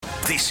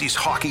This is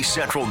Hockey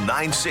Central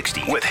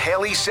 960 with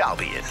Haley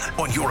Salvian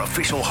on your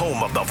official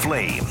home of the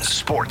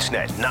Flames,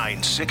 Sportsnet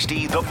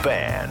 960 The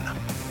Fan.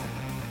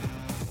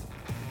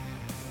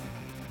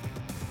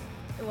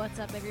 What's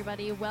up,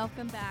 everybody?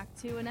 Welcome back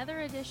to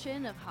another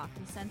edition of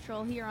Hockey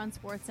Central here on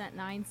Sportsnet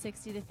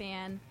 960 The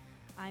Fan.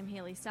 I'm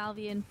Haley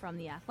Salvian from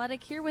The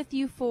Athletic, here with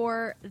you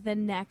for the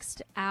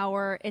next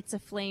hour. It's a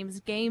Flames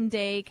game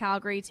day.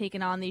 Calgary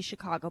taking on the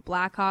Chicago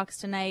Blackhawks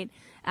tonight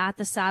at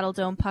the Saddle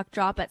Dome. Puck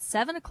drop at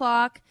 7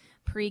 o'clock.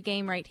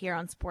 Pre-game right here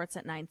on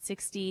Sportsnet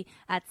 960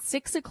 at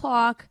 6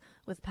 o'clock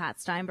with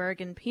Pat Steinberg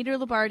and Peter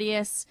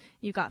Labardius.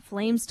 You've got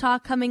Flames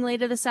talk coming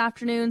later this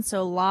afternoon,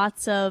 so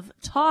lots of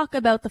talk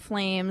about the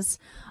Flames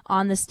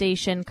on the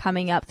station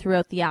coming up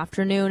throughout the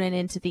afternoon and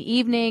into the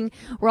evening.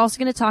 We're also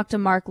going to talk to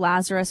Mark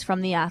Lazarus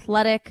from The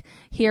Athletic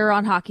here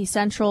on Hockey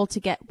Central to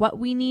get what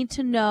we need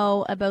to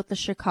know about the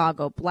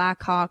Chicago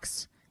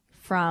Blackhawks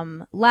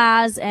from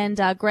Laz, and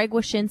Greg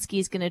Wyshynski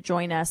is going to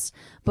join us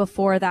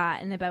before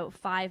that in about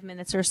 5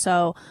 minutes or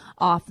so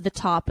off the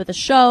top of the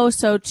show.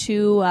 So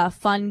two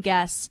fun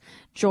guests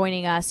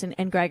joining us,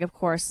 and Greg, of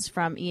course, is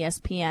from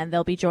ESPN.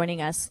 They'll be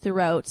joining us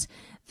throughout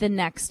the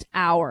next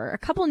hour. A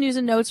couple news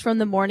and notes from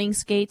the morning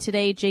skate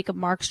today. Jacob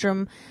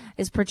Markstrom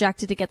is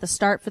projected to get the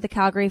start for the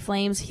Calgary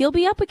Flames. He'll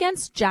be up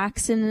against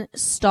Jackson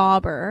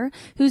Stauber,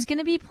 who's going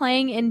to be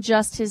playing in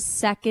just his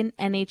second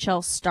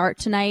NHL start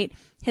tonight.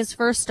 His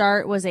first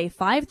start was a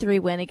 5-3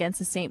 win against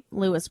the St.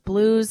 Louis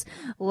Blues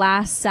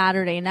last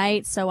Saturday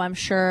night. So I'm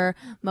sure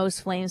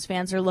most Flames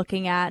fans are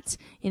looking at,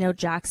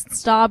 Jackson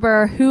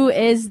Stauber. Who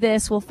is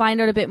this? We'll find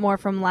out a bit more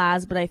from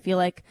Laz, but I feel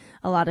like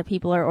a lot of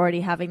people are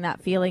already having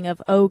that feeling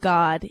of, oh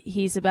God,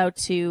 he's about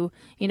to,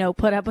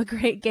 put up a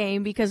great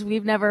game because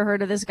we've never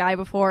heard of this guy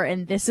before.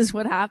 And this is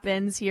what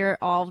happens here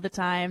all the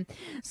time.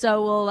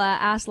 So we'll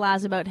ask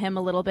Laz about him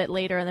a little bit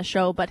later in the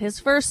show. But his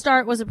first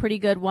start was a pretty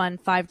good one,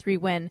 5-3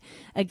 win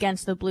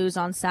against the Blues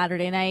on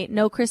Saturday night.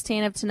 No Chris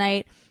Tanev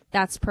tonight.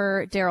 That's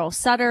per Daryl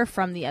Sutter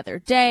from the other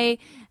day.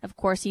 Of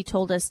course, he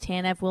told us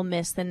Tanev will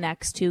miss the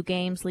next two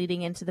games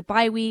leading into the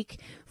bye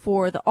week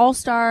for the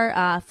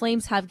All-Star.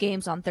 Flames have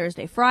games on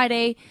Thursday,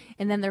 Friday,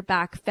 and then they're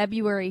back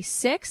February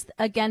 6th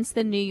against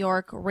the New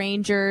York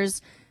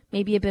Rangers.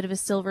 Maybe a bit of a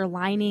silver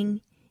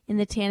lining in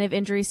the Tanev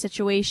injury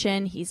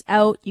situation. He's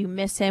out. You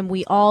miss him.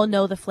 We all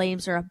know the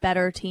Flames are a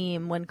better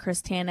team when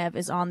Chris Tanev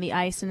is on the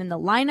ice and in the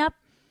lineup,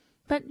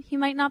 but he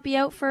might not be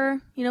out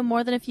for,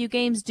 more than a few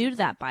games due to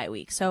that bye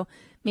week. So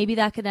maybe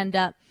that could end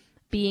up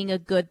being a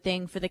good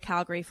thing for the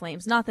Calgary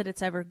Flames. Not that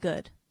it's ever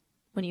good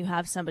when you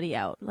have somebody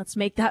out. Let's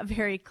make that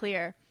very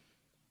clear.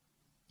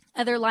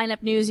 Other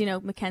lineup news,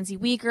 Mackenzie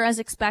Weegar as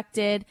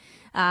expected,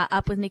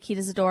 up with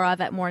Nikita Zadorov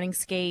at morning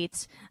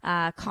skate.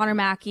 Connor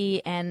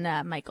Mackey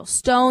and Michael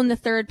Stone, the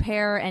third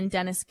pair, and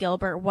Dennis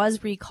Gilbert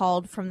was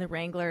recalled from the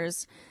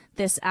Wranglers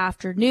this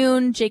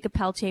afternoon. Jacob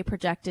Pelletier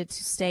projected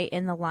to stay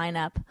in the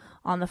lineup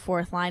on the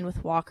fourth line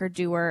with Walker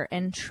Duehr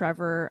and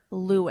Trevor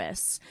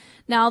Lewis.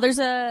 Now, there's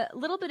a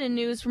little bit of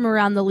news from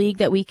around the league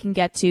that we can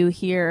get to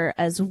here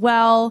as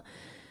well.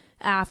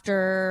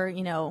 After,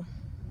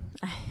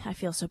 I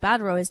feel so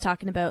bad. We're always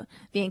talking about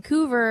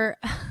Vancouver.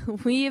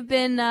 We have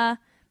been,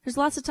 there's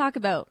lots to talk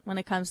about when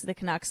it comes to the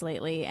Canucks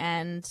lately,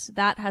 and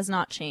that has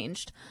not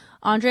changed.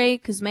 Andrei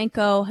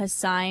Kuzmenko has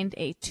signed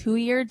a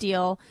 2-year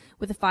deal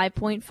with a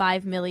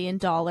 $5.5 million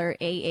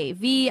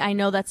AAV. I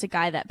know that's a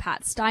guy that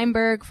Pat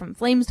Steinberg from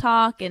Flames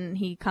Talk, and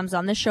he comes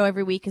on this show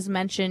every week, has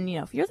mentioned,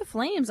 if you're the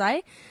Flames,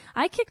 I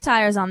kick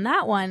tires on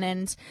that one.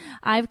 And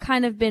I've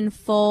kind of been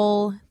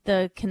full,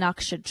 the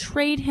Canucks should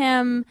trade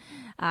him.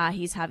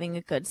 He's having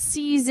a good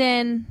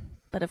season.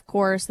 But of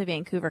course, the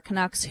Vancouver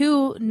Canucks,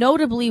 who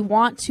notably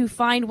want to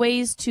find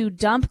ways to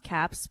dump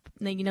caps,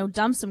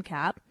 dump some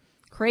cap,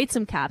 create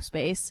some cap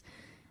space,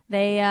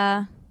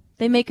 they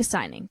make a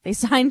signing. They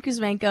signed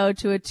Kuzmenko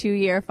to a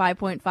 2-year,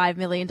 $5.5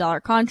 million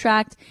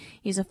contract.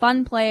 He's a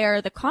fun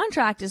player. The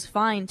contract is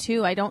fine,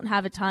 too. I don't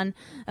have a ton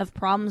of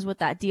problems with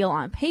that deal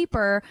on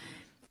paper.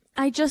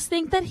 I just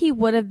think that he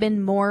would have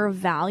been more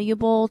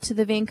valuable to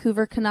the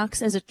Vancouver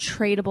Canucks as a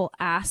tradable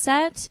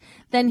asset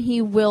than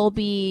he will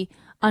be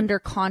under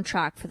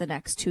contract for the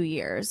next 2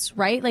 years,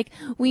 right? Like,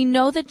 we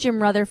know that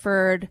Jim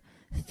Rutherford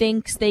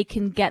thinks they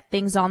can get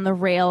things on the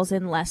rails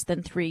in less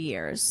than 3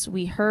 years.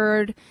 We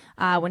heard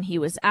when he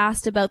was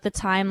asked about the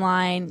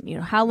timeline,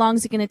 how long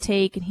is it going to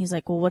take? And he's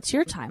like, well, what's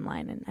your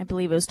timeline? And I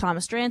believe it was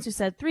Thomas Drance who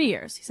said 3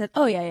 years. He said,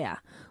 oh, yeah,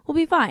 we'll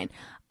be fine.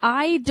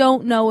 I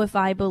don't know if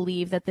I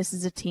believe that this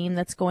is a team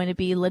that's going to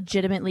be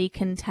legitimately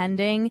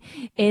contending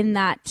in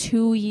that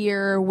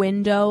 2-year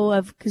window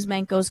of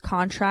Kuzmenko's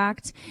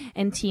contract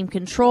and team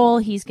control.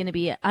 He's going to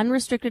be an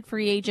unrestricted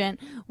free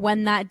agent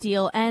when that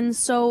deal ends.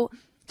 So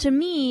to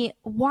me,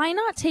 why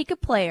not take a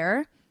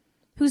player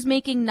who's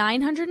making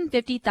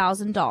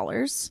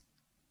 $950,000,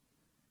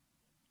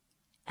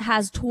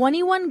 has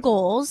 21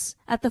 goals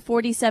at the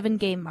 47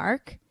 game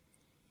mark,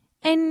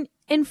 and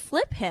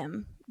flip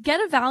him,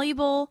 get a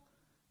valuable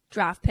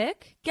draft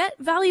pick, get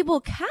valuable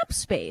cap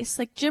space.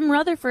 Like Jim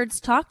Rutherford's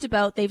talked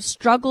about, they've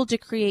struggled to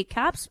create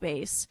cap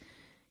space.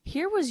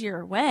 Here was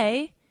your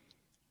way.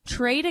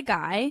 trade a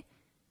guy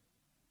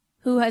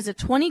who has a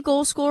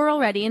 20-goal scorer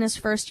already in his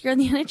first year in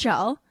the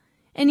NHL,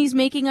 and he's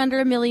making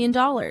under $1 million.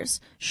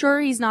 Sure,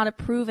 he's not a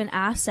proven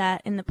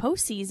asset in the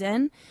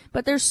postseason,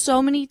 but there's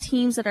so many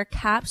teams that are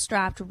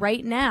cap-strapped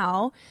right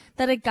now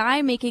that a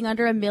guy making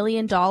under $1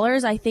 million,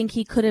 I think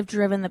he could have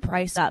driven the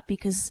price up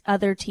because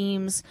other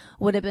teams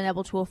would have been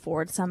able to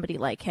afford somebody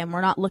like him.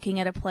 We're not looking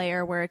at a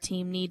player where a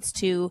team needs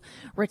to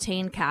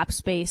retain cap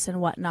space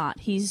and whatnot.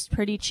 He's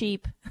pretty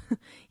cheap.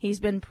 He's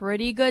been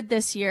pretty good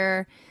this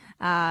year.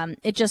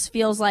 It just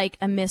feels like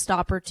a missed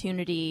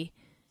opportunity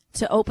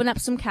to open up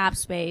some cap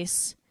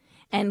space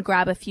and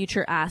grab a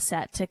future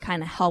asset to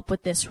kind of help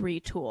with this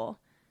retool.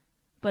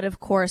 But of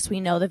course,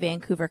 we know the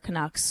Vancouver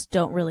Canucks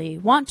don't really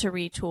want to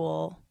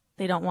retool.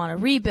 They don't want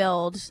to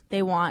rebuild.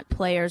 They want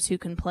players who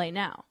can play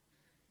now.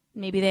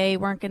 Maybe they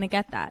weren't going to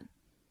get that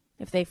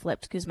if they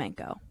flipped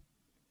Kuzmenko.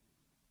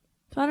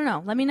 So I don't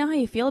know. Let me know how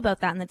you feel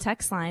about that in the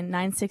text line,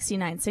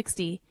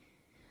 960-960.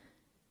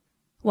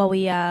 While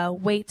we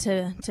wait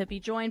to be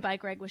joined by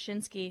Greg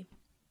Wyshynski.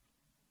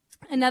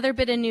 Another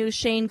bit of news,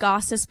 Shane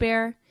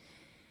Gostisbehere.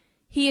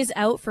 He is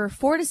out for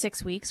 4 to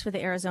 6 weeks for the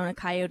Arizona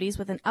Coyotes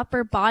with an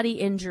upper body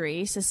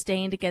injury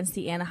sustained against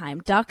the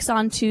Anaheim Ducks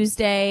on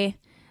Tuesday.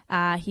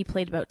 He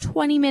played about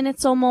 20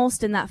 minutes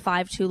almost in that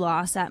 5-2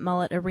 loss at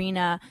Mullet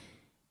Arena.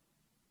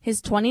 His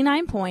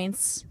 29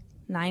 points,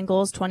 9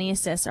 goals, 20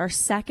 assists are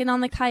second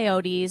on the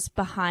Coyotes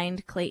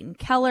behind Clayton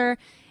Keller.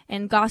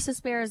 And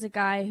Gostisbehere is a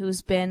guy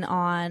who's been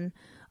on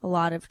a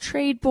lot of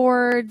trade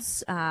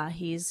boards.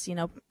 He's,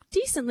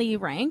 decently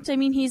ranked. I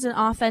mean, he's an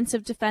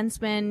offensive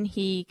defenseman.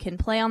 He can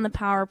play on the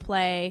power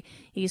play.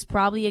 He's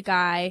probably a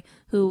guy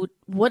who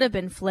would have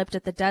been flipped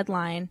at the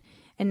deadline.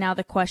 And now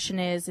the question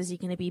is he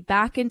going to be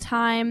back in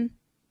time?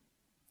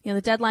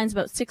 The deadline's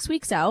about 6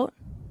 weeks out.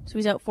 So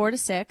he's out 4 to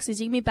 6. Is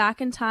he going to be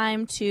back in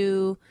time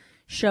to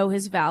show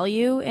his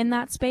value in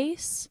that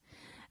space?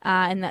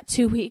 In that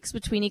 2 weeks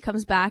between he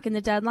comes back and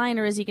the deadline,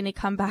 or is he going to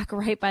come back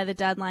right by the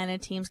deadline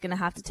and a team's going to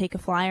have to take a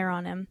flyer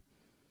on him?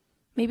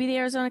 Maybe the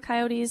Arizona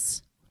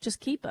Coyotes just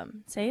keep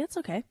him. Say, it's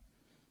okay.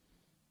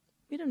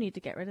 We don't need to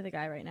get rid of the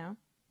guy right now.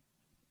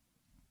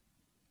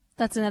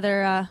 That's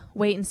another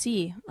wait and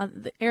see.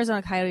 The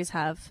Arizona Coyotes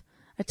have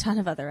a ton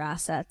of other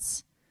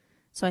assets,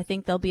 so I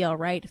think they'll be all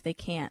right if they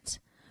can't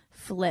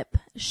flip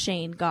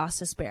Shane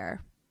Gostisbehere.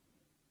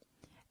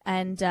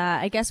 And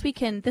I guess we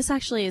can, this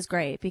actually is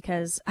great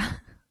because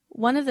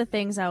one of the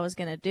things I was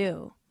going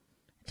to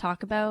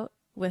talk about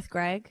with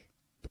Greg,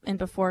 and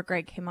before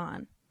Greg came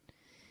on,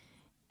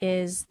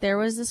 is there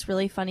was this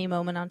really funny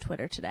moment on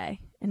Twitter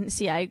today. And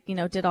see, I,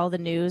 did all the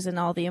news and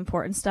all the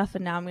important stuff,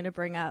 and now I'm going to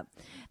bring up.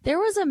 There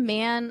was a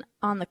man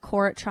on the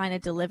court trying to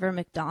deliver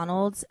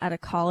McDonald's at a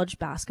college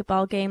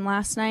basketball game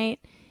last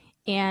night.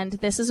 And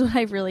this is what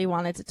I really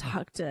wanted to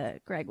talk to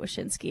Greg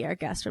Wyshynski, our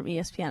guest from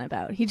ESPN,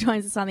 about. He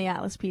joins us on the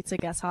Atlas Pizza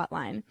guest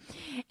hotline.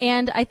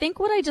 And I think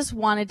what I just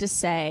wanted to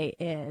say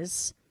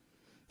is,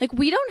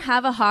 we don't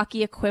have a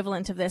hockey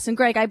equivalent of this. And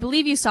Greg, I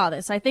believe you saw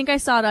this. I think I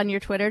saw it on your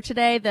Twitter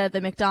today,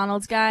 the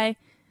McDonald's guy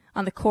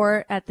on the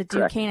court at the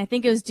Duquesne. I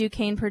think it was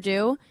Duquesne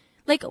Purdue.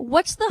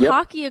 What's the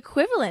hockey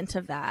equivalent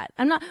of that?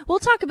 We'll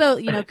talk about,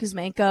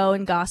 Kuzmenko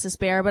and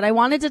Gostisbehere, but I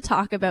wanted to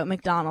talk about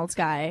McDonald's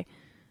guy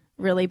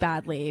really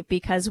badly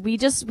because we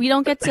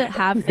don't get to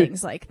have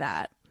things like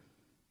that.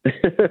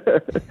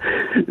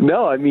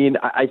 No,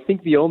 I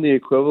think the only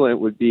equivalent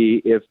would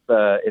be if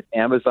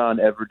Amazon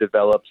ever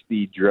develops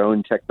the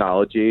drone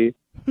technology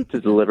to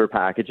deliver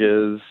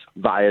packages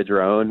via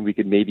drone, we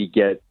could maybe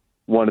get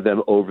one of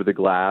them over the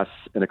glass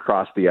and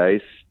across the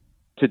ice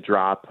to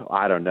drop,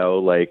 I don't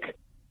know,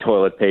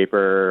 toilet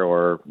paper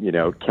or,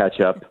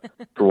 ketchup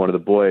for one of the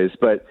boys.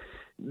 But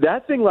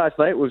that thing last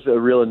night was a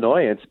real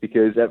annoyance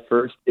because at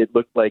first it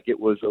looked like it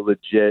was a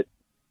legit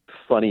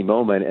funny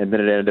moment, and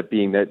then it ended up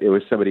being that it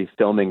was somebody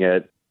filming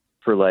it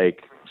for a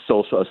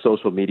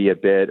social media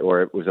bit,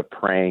 or it was a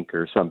prank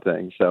or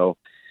something. So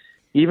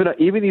even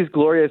these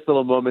glorious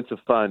little moments of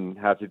fun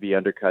have to be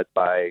undercut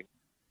by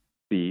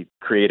the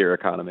creator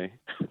economy.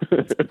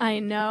 I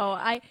know.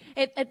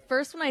 At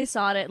first when I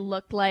saw it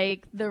looked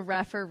like the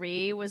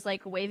referee was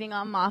waving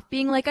on off,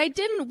 being I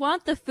didn't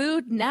want the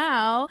food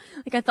now.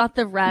 I thought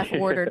the ref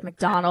ordered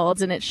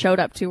McDonald's and it showed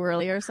up too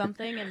early or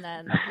something, and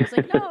then he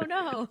was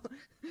no.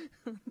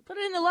 Put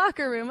it in the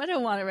locker room. I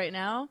don't want it right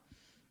now.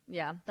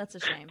 Yeah, that's a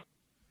shame.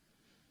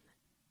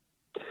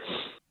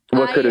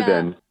 What could have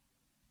been?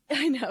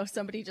 I know.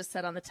 Somebody just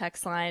said on the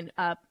text line,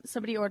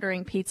 somebody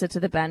ordering pizza to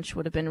the bench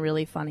would have been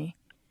really funny.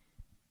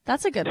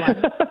 That's a good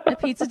one. A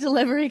pizza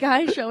delivery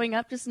guy showing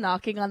up, just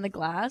knocking on the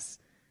glass.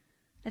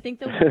 I think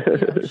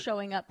they're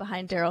showing up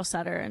behind Daryl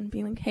Sutter and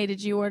being like, hey,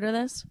 did you order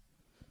this?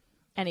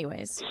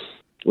 Anyways,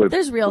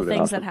 there's real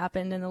things that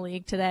happened in the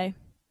league today.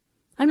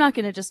 I'm not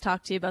going to just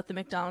talk to you about the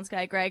McDonald's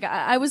guy, Greg.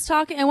 I was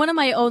talking, I went on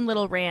my own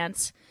little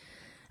rant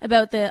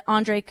about the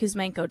Andrei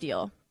Kuzmenko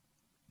deal.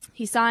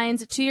 He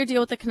signs a 2-year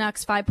deal with the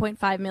Canucks,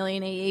 $5.5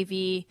 million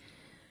AAV.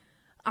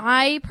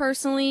 I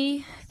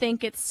personally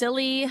think it's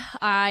silly.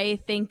 I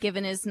think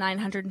given his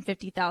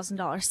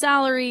 $950,000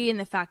 salary and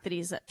the fact that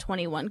he's at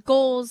 21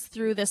 goals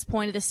through this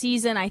point of the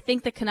season, I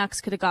think the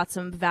Canucks could have got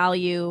some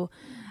value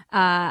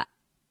out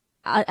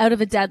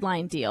of a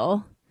deadline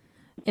deal.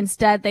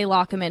 Instead, they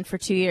lock him in for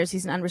 2 years.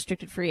 He's an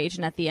unrestricted free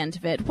agent at the end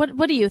of it.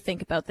 What do you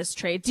think about this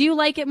trade? Do you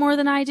like it more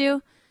than I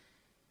do?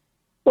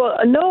 Well,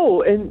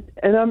 no, and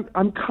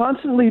I'm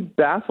constantly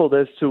baffled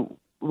as to.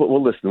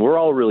 Well, listen, we're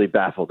all really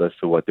baffled as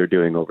to what they're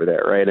doing over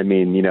there, right? I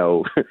mean,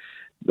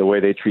 the way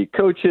they treat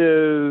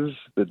coaches,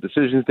 the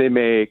decisions they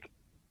make.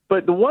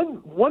 But the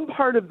one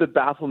part of the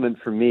bafflement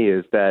for me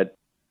is that,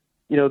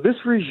 this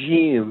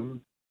regime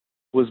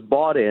was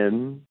bought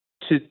in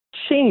to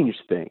change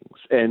things.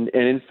 And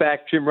in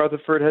fact, Jim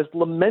Rutherford has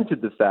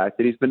lamented the fact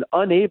that he's been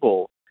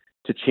unable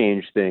to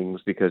change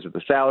things because of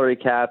the salary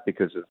cap,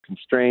 because of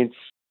constraints.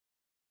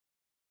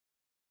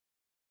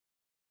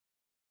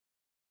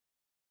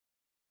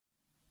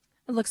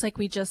 It looks like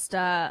we just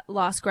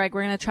lost Greg.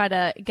 We're going to try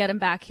to get him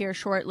back here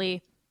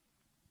shortly.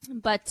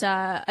 But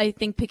I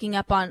think picking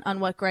up on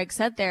what Greg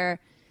said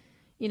there,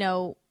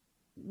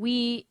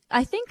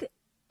 I think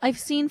I've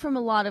seen from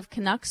a lot of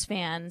Canucks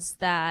fans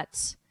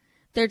that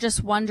they're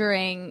just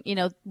wondering,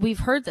 we've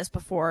heard this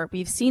before.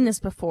 We've seen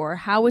this before.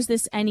 How is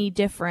this any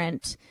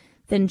different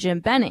than Jim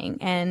Benning?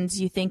 And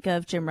you think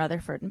of Jim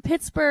Rutherford in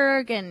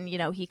Pittsburgh and,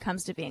 he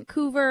comes to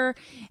Vancouver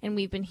and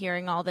we've been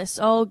hearing all this,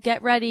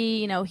 get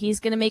ready, he's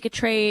going to make a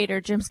trade or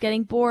Jim's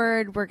getting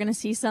bored. We're going to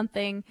see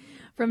something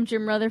from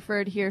Jim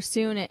Rutherford here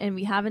soon. And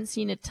we haven't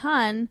seen a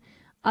ton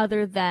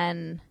other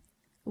than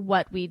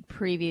what we'd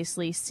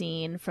previously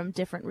seen from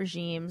different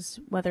regimes,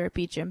 whether it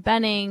be Jim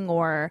Benning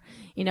or,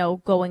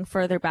 going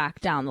further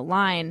back down the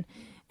line.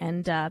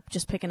 And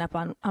just picking up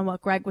on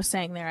what Greg was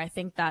saying there, I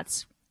think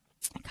that's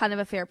kind of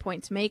a fair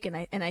point to make, and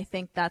I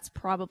think that's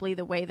probably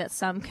the way that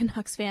some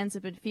Canucks fans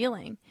have been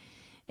feeling.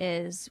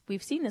 Is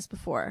we've seen this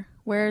before.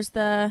 Where's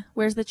the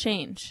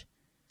change?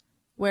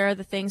 Where are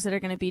the things that are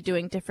going to be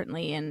doing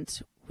differently?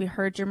 And we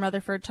heard Jim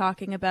Rutherford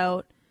talking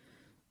about,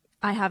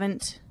 I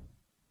haven't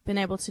been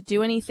able to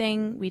do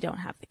anything. We don't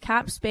have the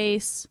cap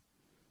space.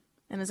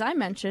 And as I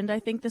mentioned, I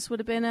think this would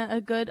have been a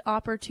good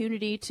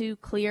opportunity to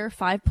clear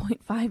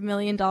 $5.5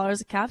 million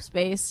of cap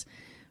space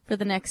for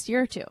the next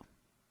year or two.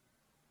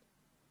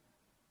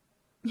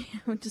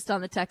 Just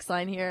on the text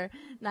line here,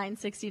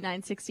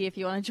 960 if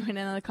you want to join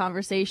in on the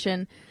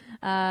conversation.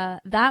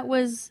 That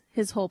was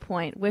his whole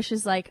point. Wish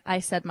is like, I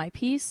said my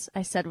piece.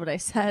 I said what I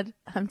said.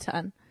 I'm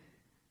done.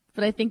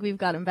 But I think we've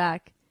got him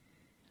back.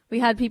 We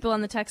had people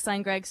on the text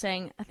line, Greg,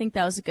 saying, I think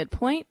that was a good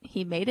point.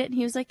 He made it. And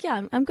he was like,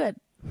 yeah, I'm good.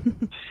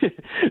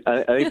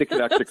 I think the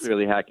Canucks are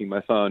clearly hacking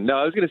my phone. No,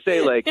 I was going to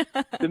say,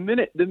 the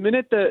minute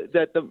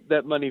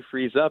that money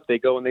frees up, they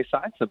go and they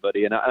sign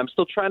somebody. And I'm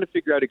still trying to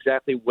figure out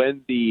exactly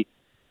when the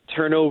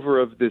turnover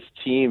of this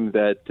team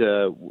that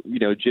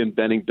Jim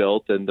Benning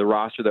built and the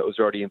roster that was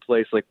already in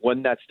place,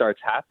 when that starts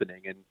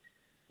happening. And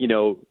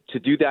to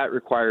do that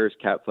requires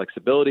cap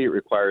flexibility. It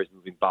requires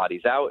moving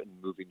bodies out and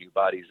moving new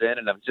bodies in.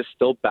 And I'm just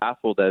still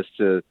baffled as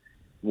to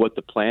what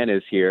the plan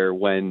is here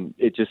when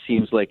it just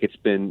seems like it's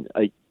been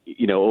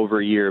over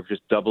a year of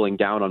just doubling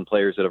down on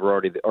players that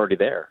are already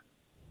there.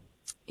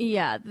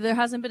 Yeah, there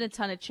hasn't been a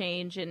ton of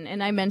change.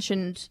 And I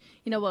mentioned,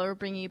 while we're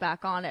bringing you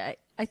back on it,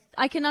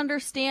 I can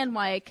understand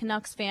why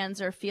Canucks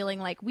fans are feeling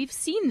like we've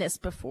seen this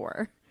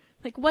before.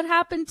 Like, what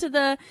happened to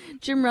the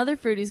Jim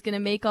Rutherford who's going to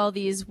make all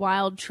these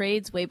wild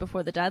trades way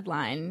before the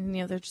deadline?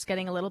 They're just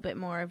getting a little bit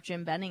more of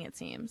Jim Benning, it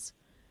seems.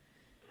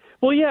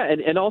 Well, yeah,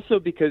 and also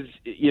because,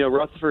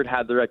 Rutherford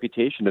had the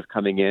reputation of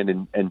coming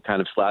in and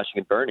kind of slashing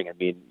and burning.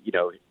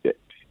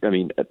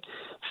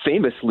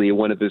 Famously,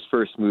 one of his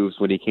first moves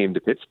when he came to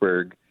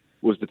Pittsburgh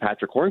was the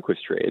Patrick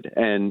Hornquist trade.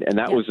 And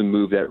that was a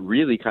move that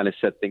really kind of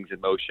set things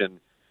in motion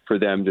for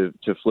them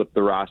to flip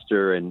the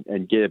roster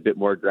and get a bit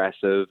more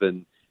aggressive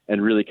and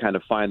really kind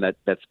of find that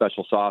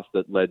special sauce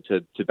that led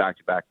to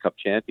back-to-back Cup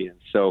champions.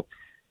 So,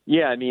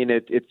 yeah,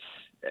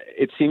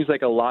 it seems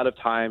like a lot of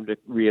time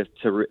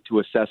to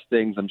assess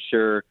things. I'm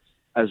sure,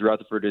 as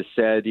Rutherford has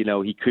said,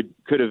 he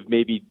could have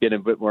maybe been a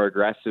bit more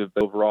aggressive,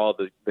 but overall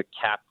the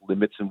cap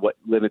limits and what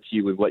limits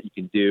you and what you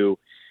can do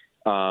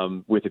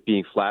with it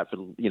being flat for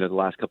the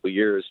last couple of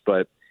years.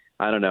 But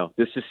I don't know.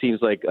 This just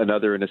seems like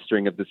another in a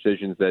string of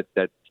decisions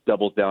that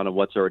doubles down on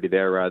what's already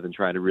there rather than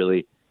trying to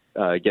really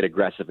get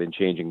aggressive in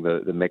changing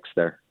the mix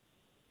there.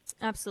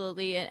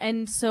 Absolutely.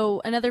 And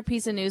so another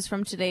piece of news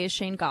from today is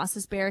Shane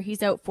Gostisbehere.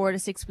 He's out 4 to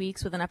 6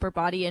 weeks with an upper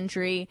body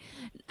injury.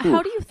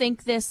 How do you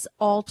think this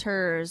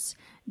alters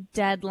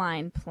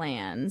deadline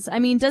plans?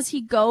 Does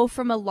he go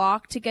from a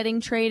lock to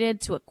getting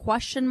traded to a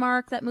question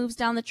mark that moves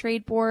down the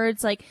trade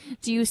boards?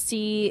 Do you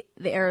see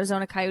the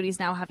Arizona Coyotes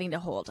now having to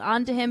hold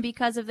on to him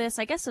because of this?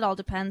 I guess it all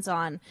depends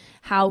on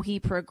how he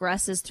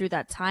progresses through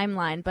that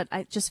timeline, but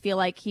I just feel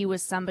like he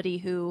was somebody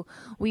who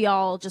we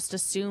all just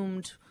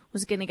assumed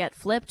was going to get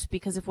flipped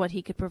because of what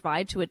he could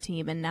provide to a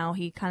team, and now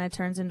he kind of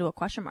turns into a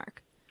question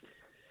mark.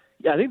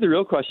 Yeah, I think the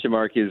real question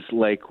mark is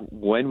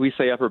when we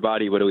say upper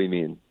body, what do we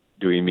mean?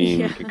 Do we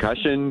mean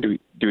concussion?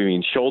 do we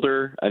mean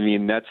shoulder? I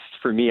mean, that's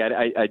for me.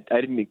 I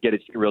didn't get a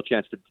real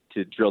chance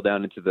to drill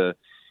down into the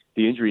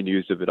injury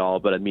news of it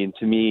all. But I mean,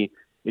 to me,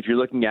 if you're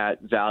looking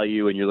at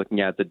value and you're looking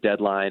at the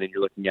deadline and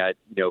you're looking at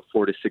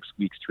 4 to 6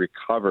 weeks to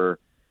recover,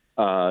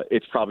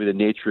 it's probably the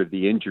nature of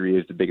the injury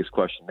is the biggest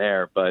question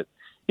there. But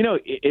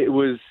it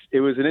was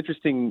an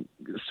interesting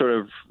sort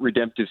of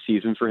redemptive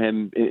season for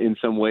him in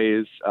some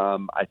ways.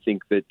 I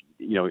think that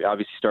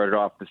obviously started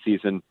off the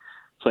season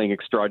playing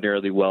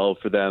extraordinarily well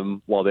for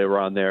them while they were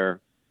on their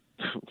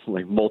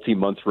like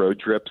multi-month road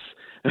trips.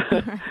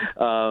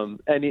 And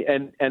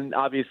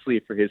obviously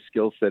for his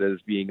skill set as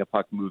being a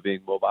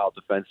puck-moving, mobile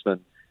defenseman,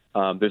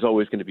 there's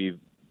always going to be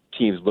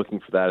teams looking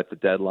for that at the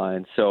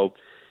deadline. So,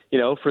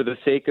 for the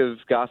sake of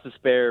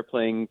Gostisbehere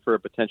playing for a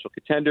potential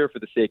contender, for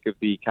the sake of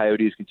the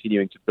Coyotes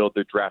continuing to build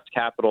their draft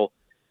capital,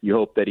 you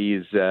hope that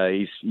he's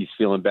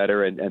feeling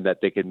better and that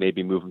they can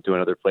maybe move him to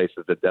another place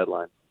at the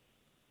deadline.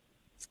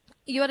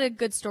 You had a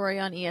good story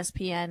on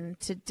ESPN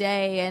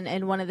today,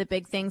 and one of the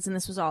big things, and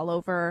this was all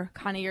over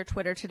kind of your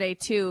Twitter today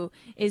too,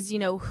 is,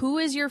 who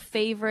is your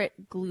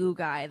favorite glue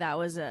guy? That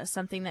was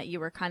something that you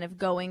were kind of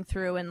going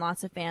through, and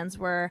lots of fans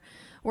were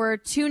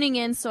tuning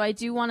in. So I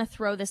do want to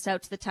throw this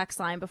out to the text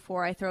line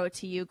before I throw it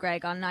to you,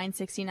 Greg, on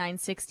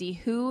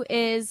 960-960. Who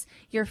is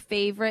your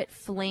favorite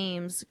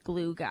Flames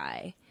glue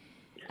guy?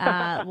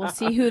 We'll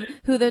see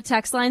who the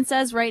text line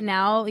says right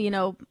now.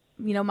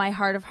 My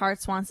heart of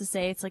hearts wants to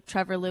say it's like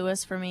Trevor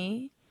Lewis for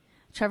me.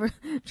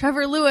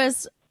 Trevor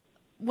Lewis,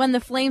 when the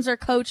Flames are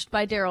coached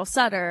by Daryl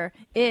Sutter,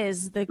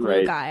 is the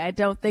glue guy. I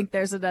don't think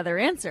there's another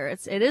answer.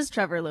 It is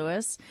Trevor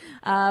Lewis.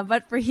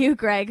 But for you,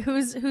 Greg,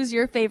 who's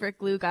your favorite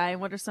glue guy,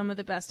 and what are some of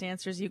the best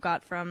answers you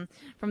got from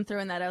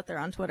throwing that out there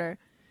on Twitter?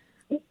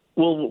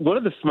 Well, one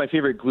of my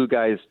favorite glue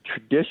guys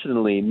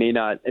traditionally may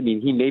not. I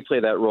mean, he may play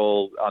that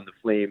role on the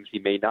Flames. He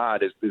may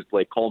not. Is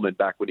Blake Coleman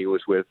back when he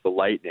was with the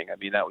Lightning? I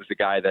mean, that was the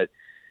guy that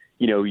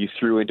you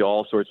threw into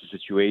all sorts of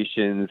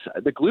situations.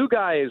 The glue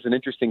guy is an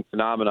interesting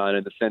phenomenon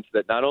in the sense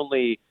that not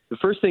only the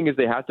first thing is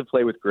they have to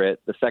play with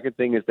grit. The second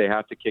thing is they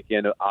have to kick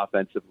in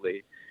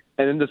offensively.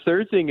 And then the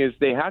third thing is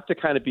they have to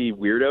kind of be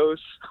weirdos.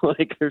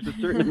 Like there's a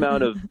certain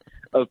amount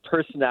of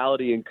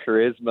personality and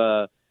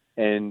charisma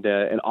and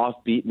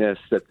offbeatness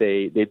that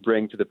they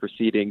bring to the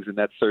proceedings. And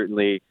that's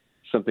certainly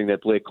something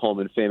that Blake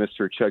Coleman, famous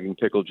for chugging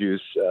pickle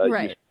juice,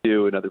 used to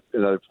do in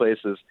other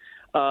places.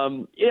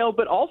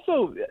 But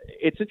also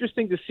it's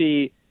interesting to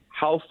see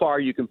how far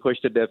you can push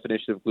the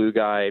definition of glue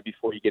guy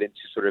before you get into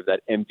sort of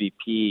that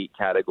MVP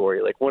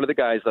category. Like one of the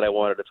guys that I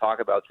wanted to talk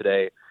about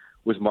today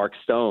was Mark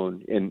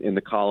Stone in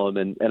the column.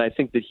 And I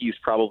think that he's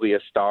probably a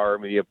star,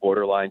 maybe a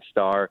borderline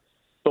star,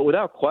 but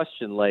without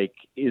question, like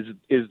is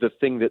the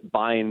thing that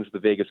binds the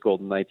Vegas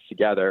Golden Knights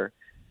together,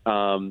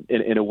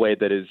 in a way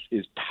that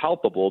is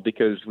palpable,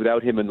 because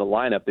without him in the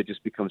lineup, they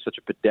just become such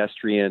a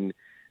pedestrian,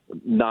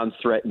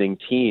 non-threatening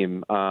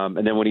team.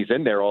 And then when he's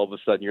in there, all of a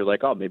sudden you're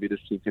like, oh, maybe this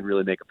team can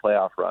really make a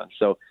playoff run.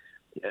 So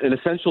an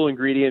essential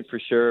ingredient for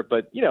sure.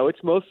 But,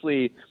 it's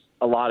mostly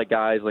a lot of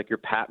guys like your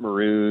Pat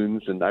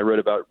Maroons. And I wrote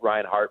about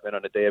Ryan Hartman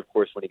on a day, of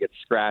course, when he gets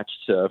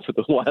scratched for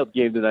the Wild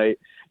game tonight.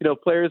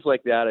 Players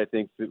like that, I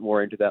think, fit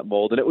more into that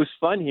mold. And it was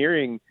fun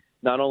hearing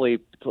not only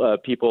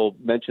people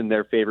mention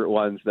their favorite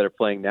ones that are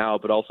playing now,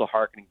 but also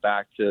hearkening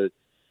back to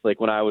like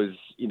when I was,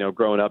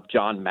 growing up,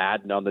 John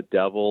Madden on the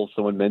Devils.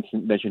 Someone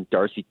mentioned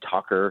Darcy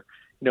Tucker.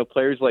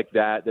 Players like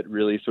that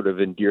really sort of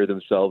endear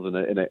themselves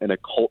in a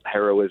cult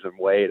heroism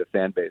way to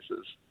fan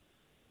bases.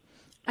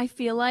 I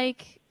feel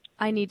like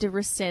I need to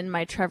rescind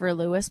my Trevor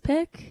Lewis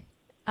pick.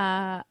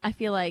 I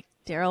feel like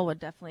Daryl would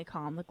definitely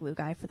call him the glue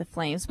guy for the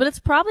Flames, but it's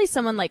probably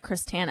someone like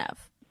Chris Tanev.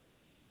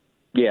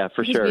 Yeah,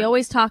 for because sure. We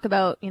always talk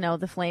about,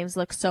 the Flames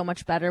look so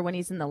much better when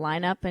he's in the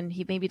lineup, and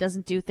he maybe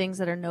doesn't do things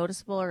that are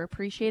noticeable or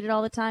appreciated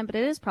all the time, but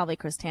it is probably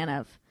Chris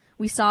Tanev.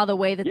 We saw the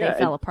way that they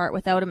fell apart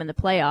without him in the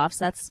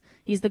playoffs.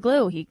 He's the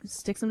glue. He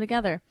sticks them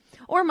together.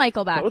 Or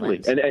Michael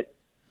Backlund. Totally.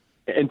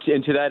 And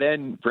to that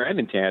end,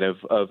 Brandon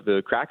Tanev of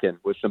the Kraken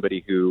was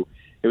somebody who,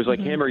 it was like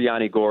him or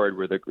Yanni Gourde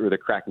were the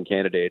Kraken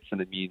candidates.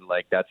 And I mean,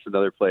 like, that's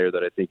another player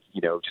that I think,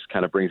 just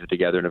kind of brings it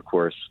together. And of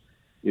course,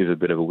 is a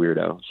bit of a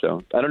weirdo.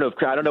 So I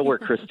don't know where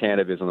Chris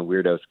Tanev is on the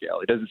weirdo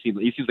scale.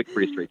 He seems like a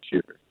pretty straight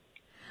shooter.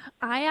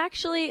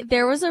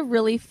 There was a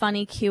really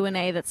funny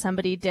Q&A that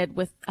somebody did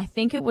I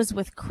think it was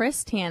with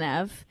Chris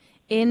Tanev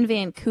in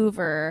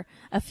Vancouver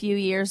a few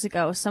years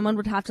ago. Someone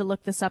would have to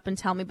look this up and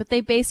tell me, but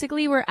they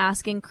basically were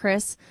asking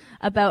Chris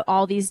about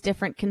all these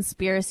different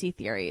conspiracy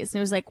theories. And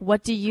it was like,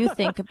 what do you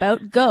think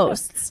about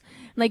ghosts?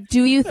 Like,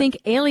 do you think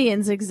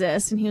aliens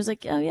exist? And he was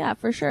like, oh yeah,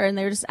 for sure. And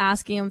they were just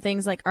asking him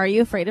things like, are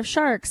you afraid of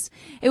sharks?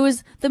 It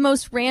was the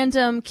most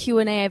random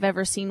Q&A I've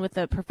ever seen with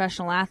a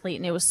professional athlete.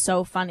 And it was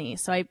so funny.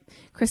 So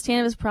Chris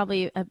Tanev is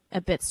probably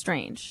a bit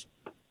strange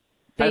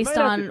based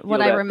on what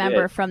I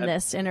remember from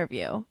this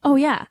interview. Oh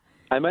yeah.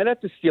 I might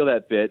have to steal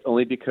that bit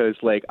only because,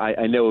 like,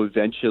 I know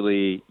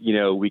eventually,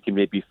 we can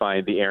maybe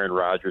find the Aaron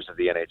Rodgers of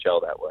the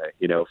NHL that way.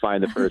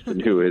 Find the person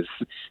who is,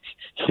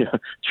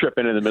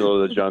 tripping in the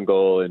middle of the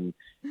jungle and,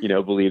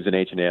 believes in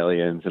ancient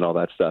aliens and all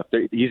that stuff.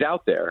 He's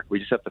out there. We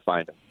just have to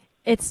find him.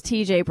 It's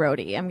TJ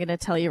Brody. I'm going to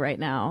tell you right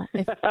now.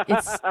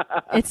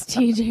 It's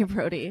TJ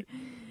Brody.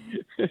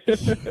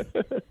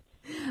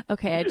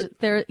 Okay,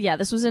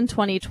 this was in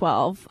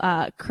 2012.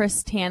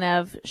 Chris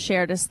Tanev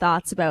shared his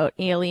thoughts about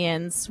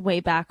aliens way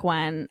back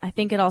when. I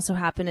think it also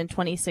happened in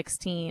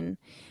 2016.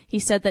 He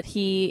said that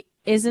he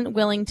isn't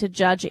willing to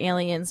judge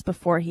aliens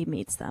before he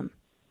meets them.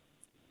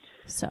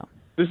 So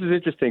this is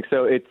interesting.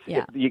 So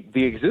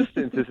the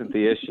existence isn't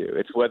the issue.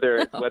 It's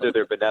whether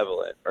they're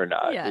benevolent or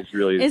not. Yeah.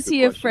 Is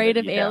he afraid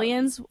of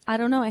aliens? I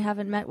don't know. I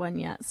haven't met one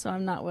yet, so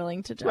I'm not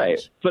willing to judge.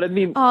 Right, but I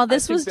mean,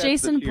 this was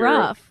Jason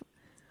Bruff.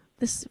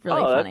 This is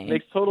really funny. That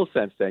makes total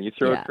sense. Then you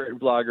throw a curtain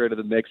blogger into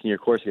the mix, and you're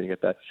of course going to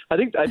get that. I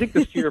think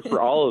the fear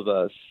for all of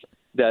us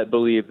that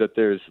believe that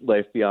there's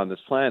life beyond this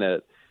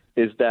planet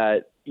is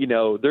that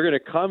they're going to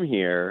come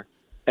here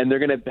and they're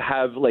going to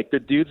have the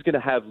dude's going to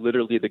have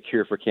literally the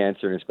cure for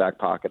cancer in his back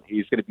pocket.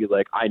 He's going to be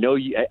like, I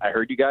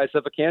heard you guys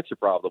have a cancer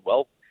problem.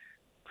 Well,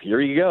 here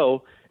you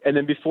go. And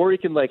then before he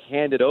can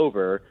hand it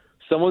over,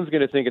 someone's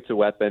going to think it's a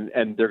weapon,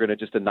 and they're going to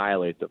just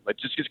annihilate them.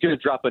 Just going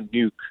to drop a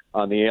nuke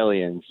on the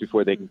aliens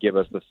before they can give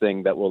us the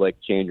thing that will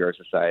change our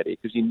society,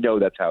 because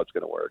that's how it's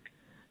going to work.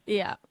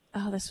 Yeah.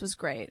 Oh, this was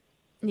great.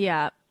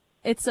 Yeah.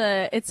 It's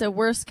a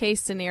worst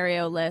case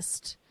scenario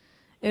list,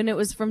 and it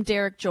was from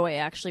Derek Joy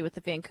actually with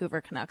the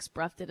Vancouver Canucks.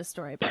 Bruff did a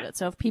story about it.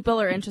 So if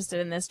people are interested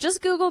in this,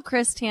 just Google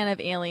Chris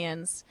Tanev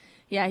aliens.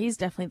 Yeah, he's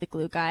definitely the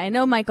glue guy. I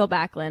know Michael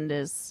Backlund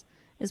is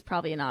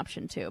probably an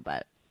option too,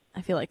 but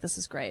I feel like this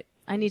is great.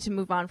 I need to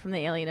move on from the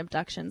alien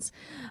abductions.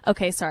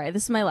 Okay, sorry.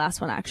 This is my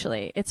last one,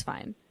 actually. It's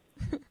fine.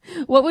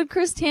 What would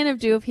Chris Tanev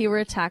do if he were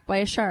attacked by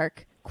a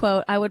shark?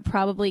 Quote, I would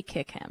probably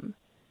kick him.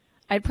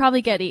 I'd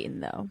probably get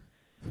eaten, though.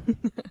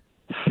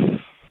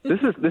 This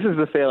is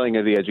the failing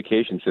of the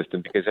education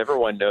system, because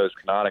everyone knows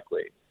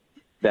canonically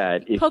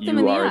that if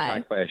you are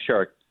attacked by a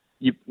shark,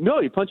 you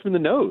punch him in the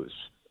nose.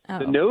 Oh,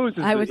 the nose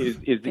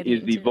is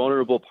the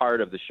vulnerable part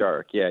of the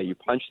shark. Yeah, you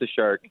punch the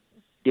shark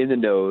in the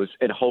nose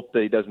and hope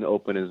that he doesn't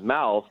open his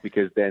mouth,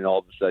 because then all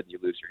of a sudden you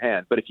lose your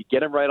hand. But if you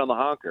get him right on the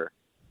honker,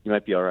 you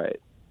might be all right.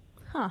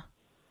 Huh.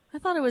 I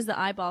thought it was the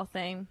eyeball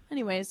thing.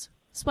 Anyways,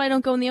 that's why I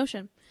don't go in the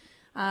ocean.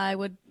 I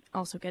would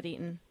also get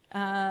eaten.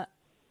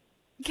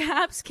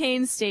 Caps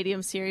Canes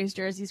Stadium Series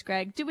jerseys,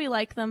 Greg. Do we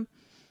like them?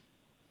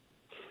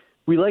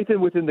 We like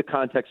them within the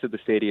context of the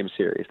Stadium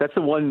Series. That's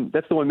the one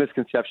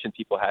misconception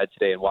people had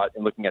today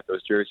in looking at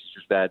those jerseys,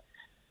 is that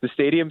the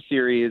Stadium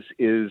Series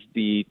is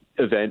the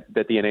event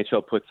that the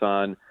NHL puts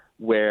on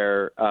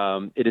where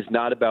it is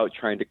not about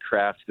trying to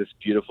craft this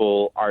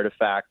beautiful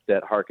artifact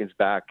that harkens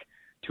back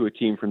to a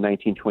team from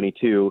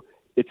 1922.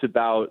 It's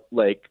about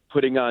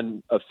putting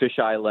on a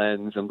fisheye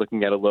lens and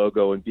looking at a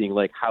logo and being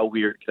like, how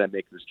weird can I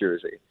make this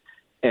jersey?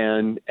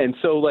 And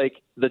so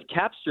the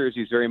Caps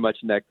jersey is very much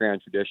in that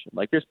grand tradition.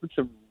 There's been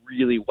some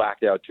really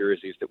whacked out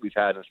jerseys that we've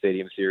had in the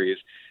Stadium Series.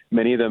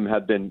 Many of them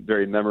have been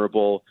very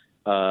memorable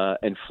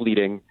and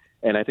fleeting.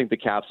 And I think the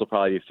Caps will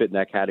probably fit in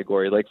that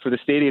category. For the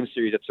Stadium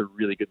Series, that's a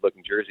really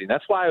good-looking jersey. And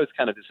that's why I was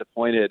kind of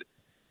disappointed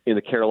in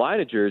the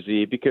Carolina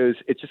jersey, because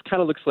it just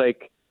kind of looks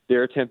like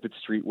their attempt at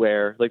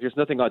streetwear. There's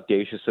nothing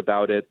audacious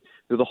about it.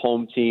 They're the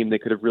home team. They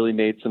could have really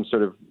made some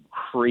sort of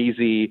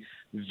crazy,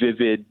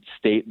 vivid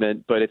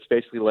statement. But it's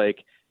basically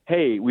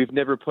hey, we've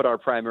never put our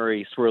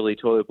primary swirly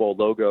toilet bowl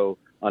logo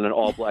on an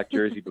all-black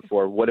jersey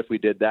before. What if we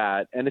did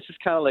that? And it's just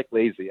kind of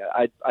lazy.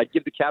 I'd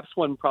give the Caps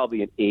one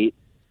probably an 8.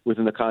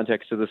 Within the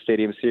context of the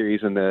Stadium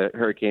Series, and the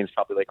Hurricanes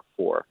probably a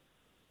 4.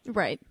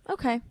 Right.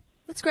 Okay.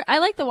 That's great. I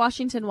like the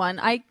Washington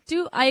one. I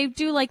do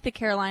like the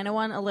Carolina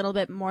one a little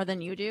bit more than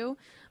you do,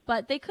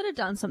 but they could have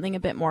done something a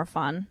bit more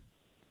fun.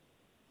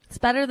 It's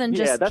better than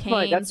just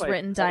Canes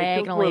written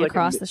diagonally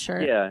across the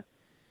shirt. Yeah.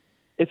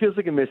 It feels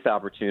like a missed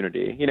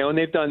opportunity, and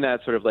they've done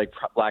that sort of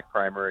black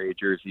primary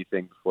jersey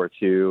thing before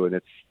too,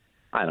 and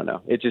I don't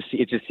know. It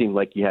just seemed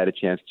like you had a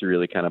chance to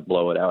really kind of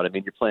blow it out. I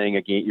mean, you're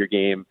playing your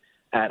game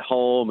at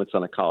home. It's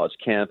on a college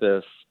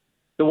campus.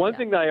 The one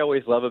thing that I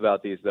always love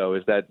about these, though,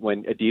 is that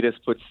when Adidas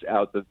puts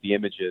out the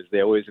images, they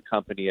always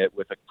accompany it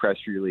with a press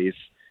release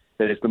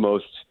that is the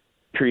most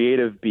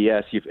creative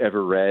BS you've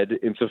ever read,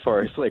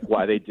 insofar as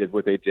why they did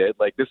what they did.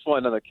 This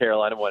one on the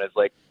Carolina one is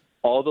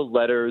all the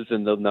letters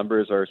and the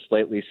numbers are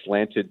slightly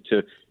slanted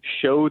to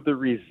show the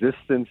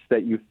resistance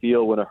that you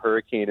feel when a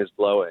hurricane is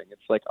blowing.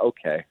 It's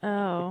okay.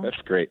 Oh,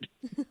 that's great.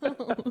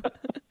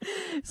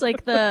 It's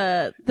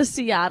the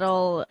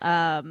Seattle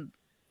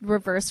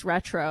reverse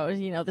retro,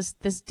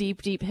 this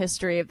deep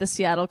history of the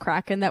Seattle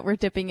Kraken that we're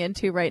dipping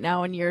into right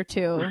now in year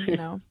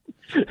 2.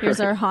 Here's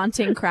our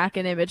haunting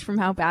Kraken image from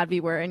how bad we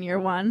were in year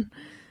 1.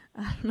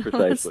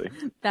 Precisely.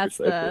 That's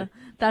the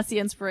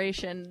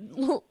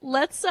inspiration.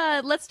 Let's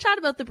chat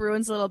about the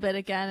Bruins a little bit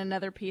again.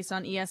 Another piece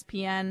on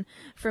ESPN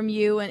from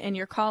you and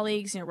your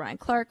colleagues, Ryan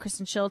Clark,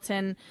 Kristen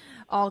Shilton,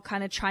 all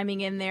kind of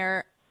chiming in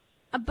there.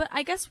 But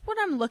I guess when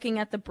I'm looking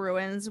at the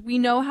Bruins, we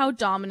know how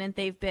dominant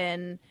they've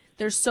been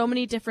There's so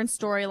many different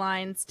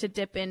storylines to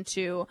dip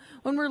into.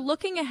 When we're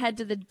looking ahead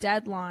to the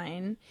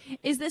deadline,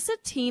 is this a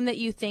team that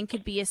you think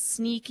could be a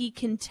sneaky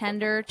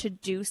contender to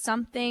do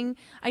something?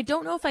 I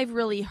don't know if I've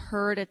really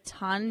heard a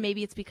ton.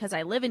 Maybe it's because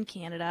I live in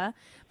Canada,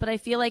 but I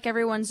feel like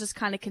everyone's just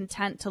kind of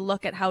content to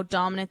look at how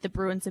dominant the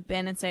Bruins have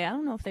been and say, I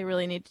don't know if they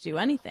really need to do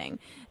anything.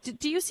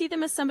 Do you see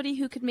them as somebody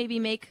who could maybe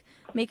make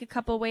a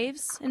couple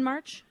waves in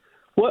March?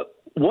 Well,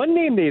 one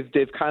name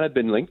they've kind of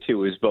been linked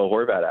to is Bo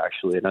Horvat,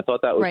 actually, and I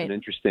thought that was right. an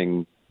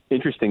interesting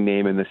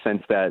name in the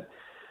sense that,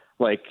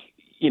 like,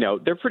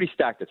 they're pretty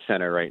stacked at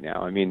center right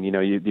now. I mean,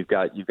 you've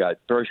got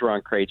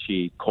Bergeron,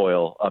 Krejci,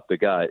 Coyle up the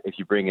gut. If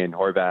you bring in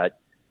Horvat,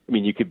 I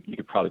mean, you could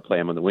probably play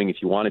him on the wing if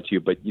you wanted to,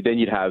 but then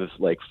you'd have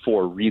like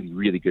 4 really,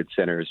 really good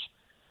centers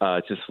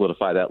to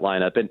solidify that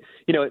lineup. And,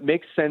 it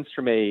makes sense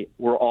from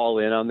we're all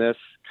in on this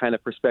kind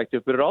of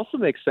perspective, but it also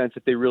makes sense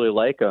if they really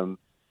like him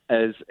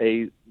as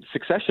a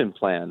succession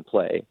plan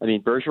play. I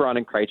mean, Bergeron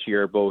and Krejci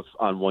are both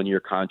on 1-year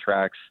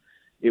contracts.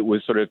 It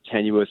was sort of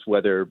tenuous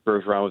whether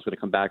Bergeron was going to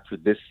come back for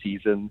this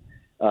season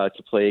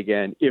to play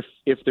again. If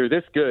they're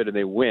this good and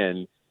they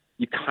win,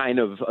 you kind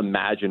of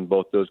imagine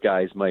both those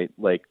guys might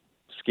like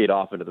skate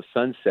off into the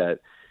sunset.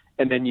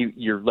 And then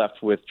you're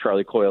left with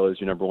Charlie Coyle as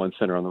your number 1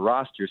 center on the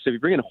roster. So if you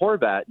bring in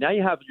Horvat, now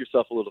you have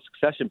yourself a little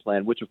succession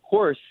plan, which of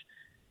course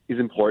is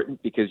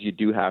important because you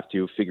do have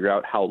to figure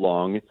out how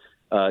long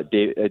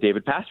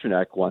David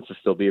Pastrnak wants to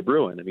still be a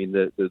Bruin. I mean,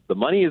 the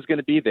money is going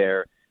to be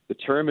there. The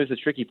term is the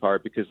tricky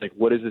part because, like,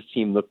 what does this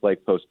team look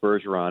like post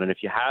Bergeron? And if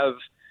you have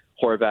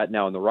Horvat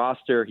now on the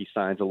roster, he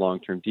signs a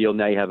long-term deal.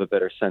 Now you have a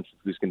better sense of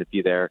who's going to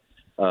be there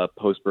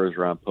post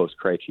Bergeron, post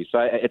Krejci. So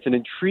it's an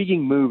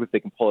intriguing move if they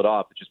can pull it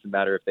off. It's just a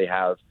matter if they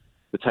have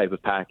the type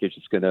of package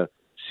that's going to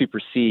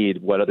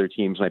supersede what other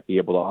teams might be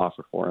able to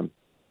offer for him.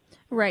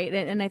 Right,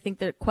 and I think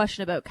the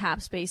question about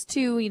cap space,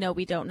 too,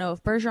 we don't know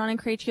if Bergeron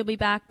and Krejci will be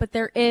back, but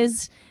there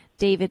is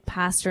David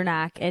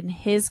Pastrnak and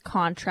his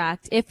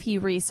contract, if he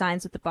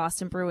re-signs with the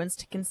Boston Bruins,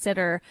 to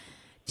consider.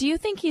 Do you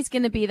think he's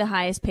going to be the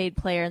highest paid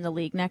player in the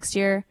league next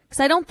year? Because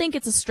I don't think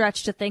it's a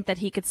stretch to think that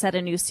he could set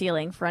a new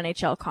ceiling for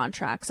NHL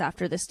contracts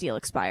after this deal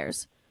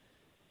expires.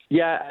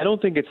 Yeah, I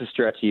don't think it's a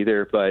stretch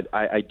either, but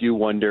I do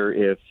wonder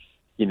if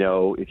you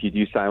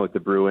do sign with the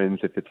Bruins,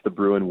 if it's the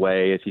Bruin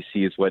way, if he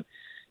sees what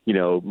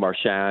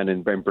Marchand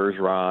and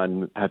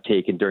Bergeron have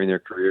taken during their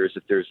careers,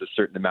 if there's a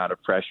certain amount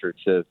of pressure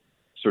to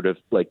sort of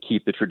like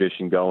keep the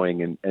tradition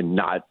going and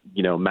not,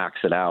 max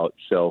it out.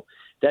 So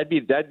that'd be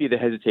the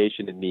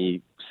hesitation in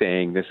me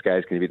saying this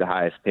guy's going to be the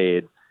highest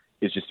paid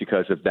is just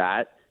because of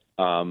that.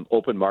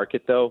 Open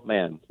market though,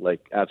 man,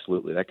 like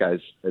absolutely. That guy's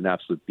an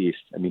absolute beast.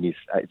 I mean,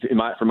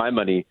 for my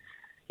money,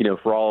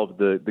 for all of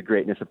the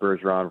greatness of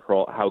Bergeron, for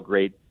all how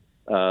great,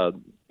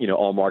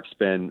 Allmark's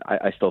been,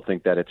 I still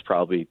think that it's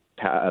probably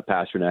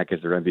Pastrnak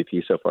as their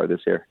MVP so far this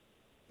year.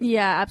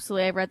 Yeah,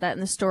 absolutely. I read that in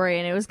the story,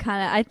 and it was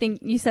kind of, I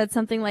think you said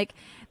something like,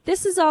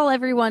 this is all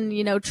everyone,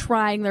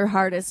 trying their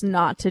hardest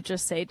not to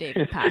just say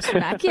David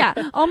Pastrnak. Yeah,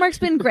 Allmark's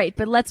been great,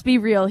 but let's be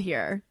real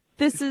here.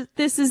 This is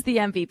the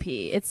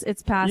MVP.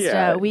 It's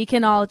past, we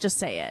can all just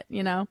say it,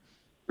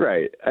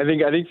 Right. I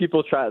think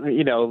people try,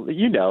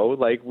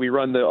 like we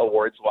run the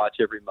awards watch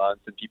every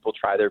month and people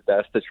try their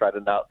best to try to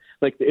not,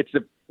 like it's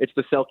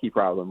the Selke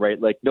problem,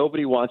 right? Like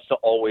nobody wants to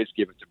always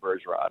give it to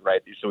Bergeron,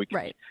 right? So we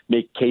can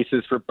make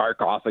cases for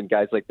Barkov and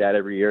guys like that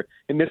every year.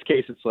 In this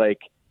case, it's like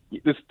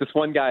this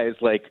one guy is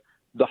like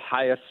the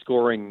highest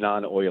scoring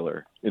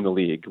non-Oiler in the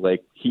league.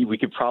 Like we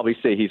could probably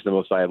say he's the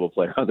most valuable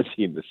player on the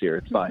team this year.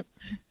 It's fine.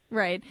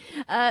 Right.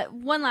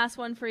 One last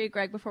one for you,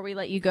 Greg, before we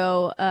let you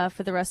go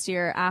for the rest of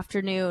your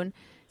afternoon.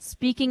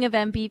 Speaking of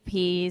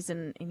MVPs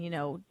and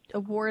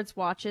awards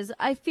watches,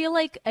 I feel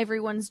like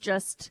everyone's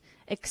just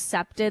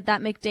accepted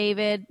that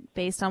McDavid,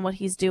 based on what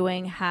he's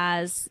doing,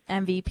 has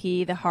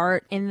MVP, the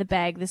Hart, in the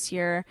bag this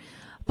year.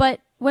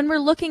 But when we're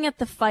looking at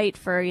the fight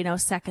for,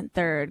 second,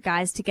 third,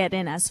 guys to get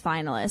in as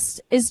finalists,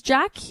 is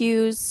Jack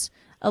Hughes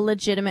a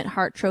legitimate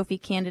Hart Trophy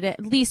candidate,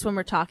 at least when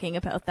we're talking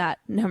about that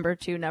number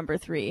 2, number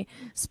 3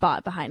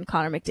 spot behind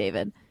Connor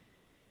McDavid?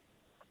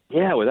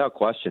 Yeah, without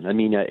question. I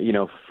mean,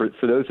 for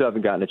those who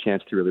haven't gotten a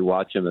chance to really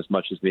watch him as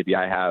much as maybe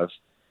I have,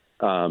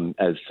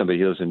 as somebody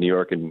who lives in New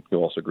York and who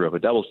also grew up a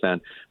Devils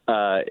fan,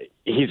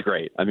 he's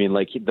great. I mean,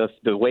 like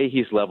the way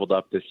he's leveled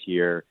up this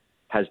year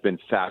has been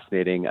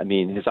fascinating. I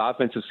mean, his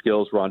offensive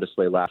skills were on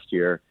display last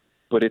year,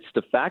 but it's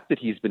the fact that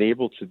he's been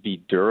able to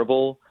be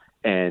durable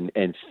and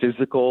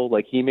physical.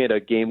 Like he made a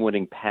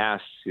game-winning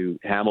pass to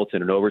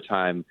Hamilton in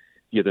overtime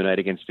the other night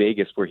against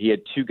Vegas, where he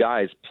had 2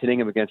 guys pinning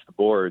him against the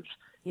boards.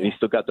 Yeah. And he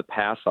still got the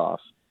pass off,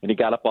 and he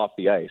got up off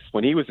the ice.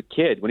 When he was a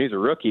kid, when he was a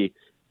rookie,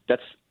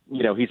 that's,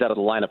 he's out of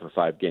the lineup for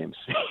 5 games.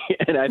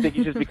 And I think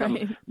he's just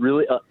become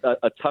really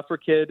a tougher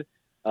kid,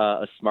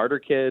 a smarter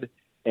kid,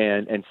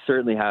 and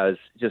certainly has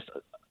just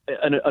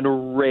an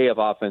array of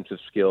offensive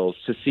skills.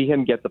 To see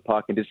him get the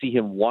puck and to see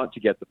him want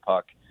to get the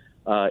puck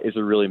is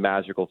a really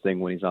magical thing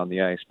when he's on the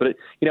ice. But,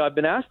 I've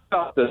been asked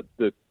about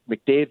the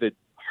McDavid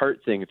Hart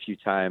thing a few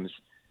times.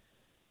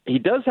 He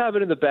does have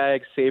it in the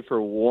bag, save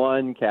for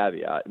one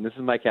caveat, and this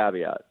is my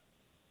caveat.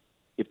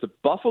 if the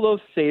Buffalo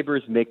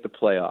Sabres make the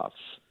playoffs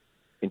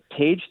and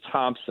Tage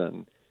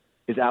Thompson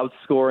is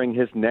outscoring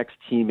his next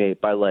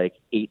teammate by like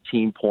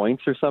 18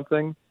 points or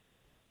something,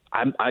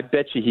 I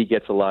bet you he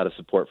gets a lot of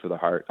support for the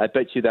Hart. I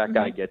bet you that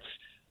guy gets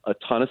a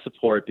ton of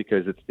support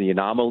because it's the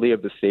anomaly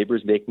of the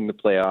Sabres making the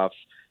playoffs.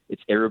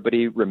 It's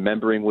everybody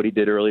remembering what he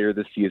did earlier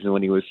this season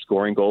when he was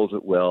scoring goals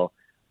at will.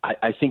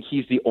 I think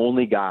he's the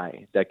only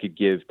guy that could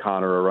give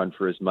Connor a run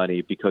for his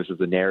money because of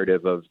the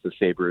narrative of the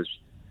Sabres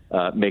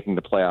making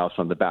the playoffs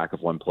on the back of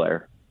one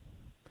player.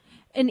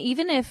 And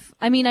even if,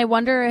 I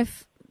wonder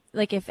if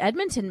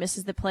Edmonton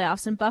misses the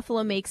playoffs and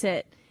Buffalo makes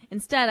it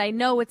instead, I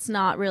know it's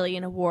not really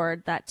an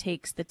award that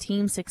takes the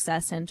team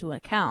success into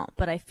account,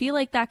 but I feel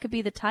like that could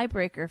be the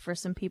tiebreaker for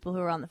some people who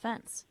are on the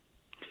fence.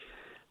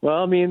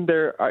 Well,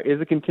 there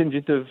is a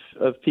contingent of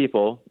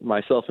people,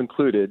 myself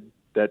included,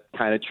 that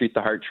kind of treat the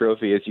Hart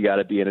Trophy as you got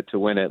to be in it to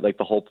win it. Like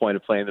the whole point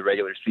of playing the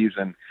regular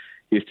season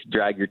is to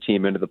drag your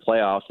team into the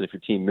playoffs. And if your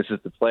team misses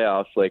the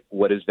playoffs, like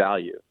what is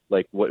value?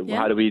 Like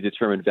how do we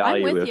determine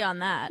value? I'm with you on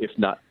that. If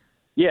not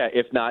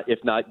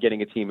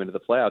getting a team into the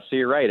playoffs. So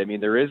you're right.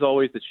 There is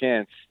always the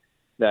chance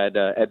that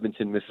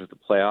Edmonton misses the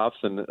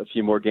playoffs and a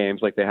few more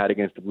games like they had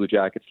against the Blue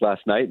Jackets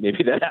last night.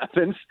 Maybe that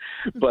happens.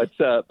 But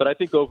I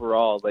think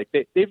overall, like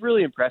they've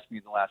really impressed me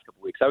in the last couple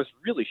of weeks. I was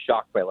really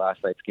shocked by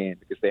last night's game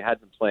because they had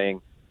been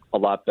playing a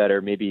lot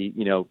better. Maybe,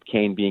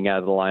 Kane being out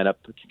of the lineup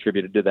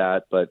contributed to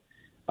that, but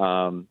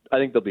I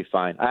think they'll be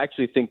fine. I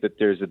actually think that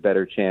there's a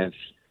better chance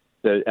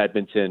that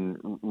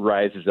Edmonton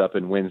rises up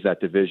and wins that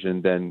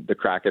division than the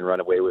Kraken run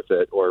away with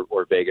it or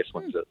Vegas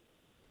wins it.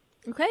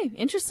 Okay,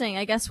 interesting.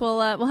 I guess we'll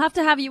have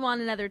to have you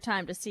on another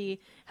time to see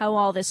how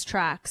all this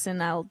tracks,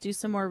 and I'll do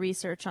some more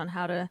research on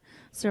how to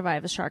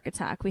survive a shark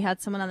attack. We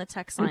had someone on the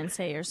text line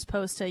say you're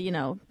supposed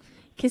to,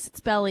 kiss its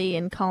belly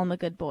and call him a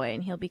good boy,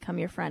 and he'll become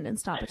your friend and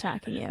stop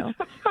attacking you.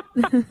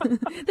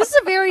 This is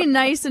a very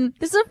nice and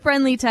this is a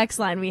friendly text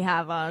line we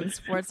have on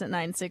Sportsnet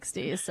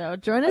 960. So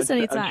join us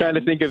anytime. I'm trying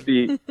to think of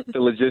the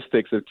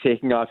logistics of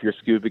taking off your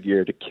scuba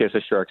gear to kiss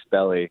a shark's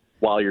belly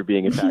while you're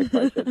being attacked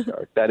by a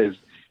shark. That is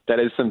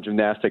some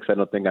gymnastics I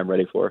don't think I'm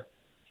ready for.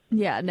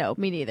 Yeah, no,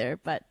 me neither.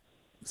 But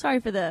sorry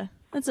for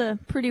that's a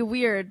pretty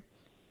weird,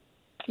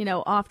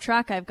 off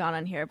track I've gone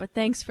on here. But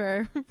thanks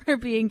for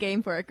being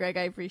game for it, Greg.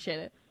 I appreciate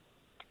it.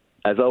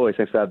 As always,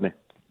 thanks for having me.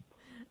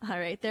 All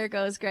right, there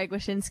goes Greg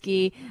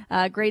Wyshynski.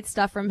 Great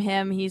stuff from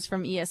him. He's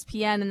from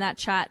ESPN, and that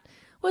chat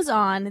was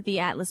on the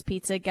Atlas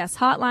Pizza guest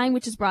hotline,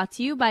 which is brought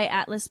to you by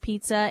Atlas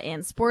Pizza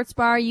and Sports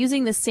Bar,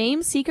 using the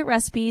same secret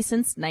recipe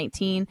since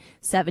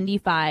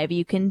 1975.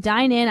 You can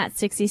dine in at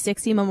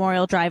 6060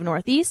 Memorial Drive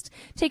Northeast.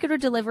 Take it or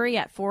delivery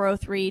at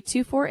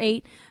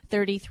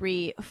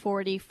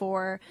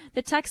 403-248-3344.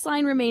 The text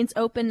line remains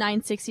open,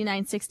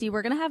 960-960.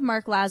 We're going to have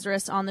Mark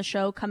Lazarus on the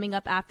show coming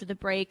up after the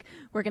break.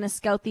 We're going to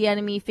scout the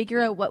enemy,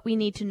 figure out what we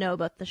need to know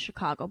about the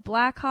Chicago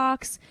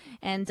Blackhawks.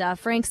 And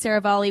Frank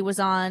Saravalli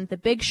was on the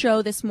big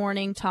show this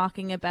morning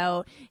talking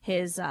about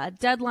his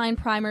deadline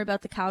primer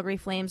about the Calgary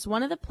Flames.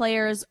 One of the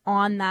players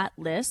on that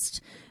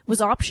list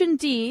was option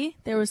D.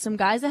 There was some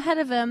guys ahead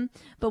of him,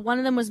 but one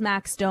of them was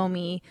Max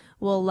Domi.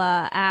 We'll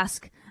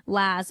ask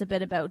Laz a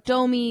bit about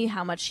Domi,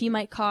 how much he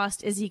might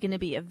cost. Is he going to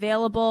be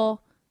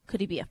available? Could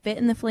he be a fit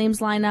in the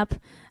Flames lineup?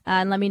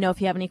 And let me know if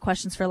you have any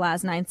questions for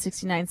Laz,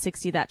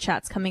 960-960. That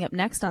chat's coming up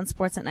next on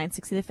Sportsnet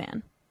 960 The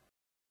Fan.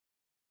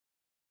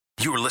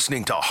 You're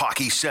listening to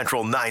Hockey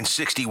Central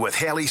 960 with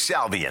Haley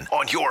Salvian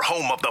on your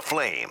home of the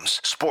Flames,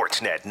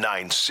 Sportsnet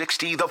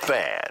 960 The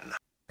Fan.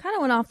 Kind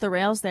of went off the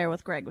rails there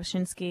with Greg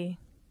Wyshynski.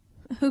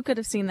 Who could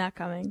have seen that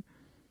coming?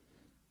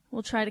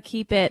 We'll try to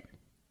keep it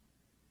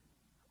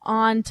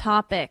on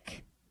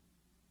topic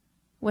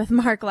with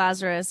Mark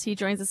Lazarus. He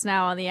joins us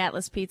now on the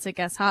Atlas Pizza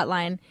guest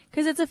hotline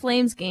because it's a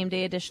Flames game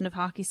day edition of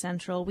Hockey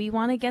Central. We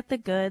want to get the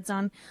goods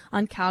on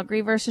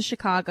Calgary versus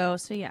Chicago.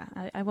 So yeah,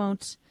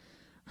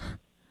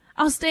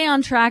 I'll stay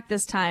on track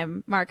this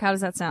time. Mark, how does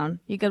that sound?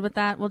 You good with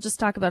that? We'll just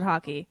talk about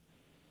hockey.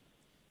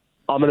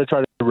 I'm going to try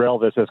to derail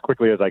this as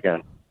quickly as I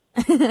can.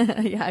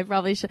 Yeah, I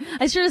probably should.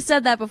 I should have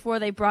said that before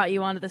they brought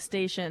you onto the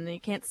station. You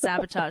can't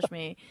sabotage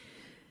me.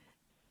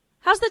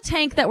 How's the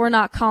tank that we're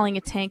not calling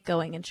a tank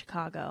going in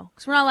Chicago?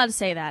 Because we're not allowed to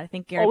say that. I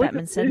think Gary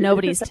Bettman said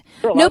nobody's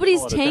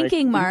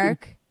tanking,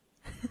 Mark.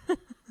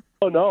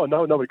 Oh, no.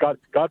 God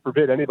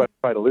forbid anybody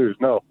try to lose.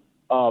 No.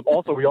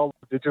 Also, we all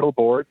have digital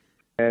boards,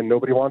 and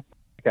nobody wants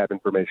cap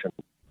information.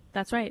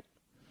 That's right.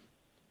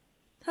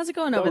 How's it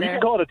going over there? We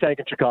can call it a tank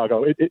in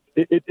Chicago.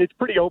 It's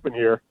pretty open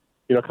here.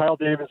 Kyle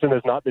Davidson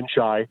has not been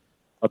shy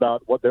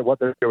about what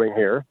they're doing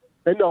here.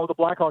 And no, the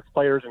Blackhawks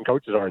players and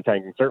coaches aren't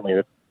tanking,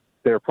 certainly.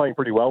 They're playing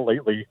pretty well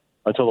lately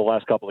until the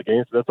last couple of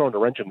games. So they're throwing a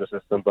wrench in the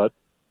system. But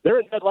they're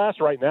in dead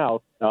last right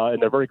now,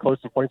 and they're very close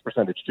in points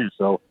percentage, too.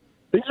 So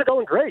things are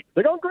going great.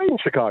 They're going great in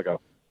Chicago.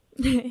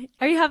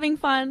 Are you having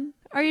fun?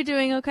 Are you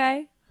doing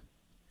okay?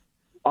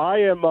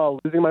 I am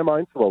losing my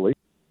mind slowly,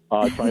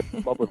 trying to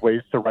come up with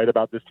ways to write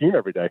about this team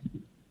every day.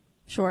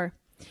 Sure.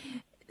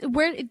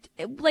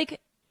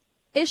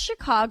 Is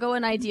Chicago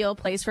an ideal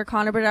place for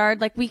Connor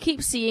Bedard? Like, we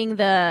keep seeing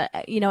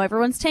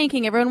everyone's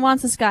tanking, everyone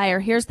wants this guy,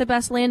 or here's the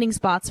best landing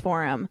spots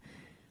for him.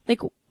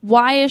 Like,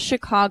 why is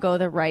Chicago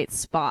the right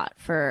spot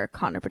for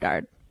Connor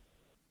Bedard?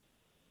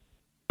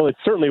 Well, it's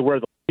certainly where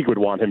the league would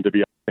want him to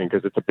be, I think,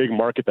 because it's a big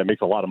market that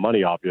makes a lot of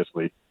money,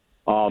 obviously.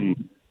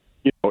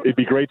 It'd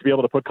be great to be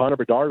able to put Connor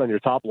Bedard on your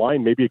top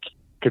line. Maybe it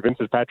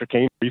convinces Patrick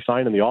Kane to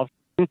re-sign in the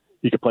offseason.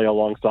 He could play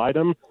alongside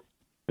him.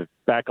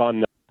 Back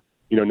on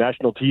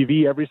national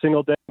TV every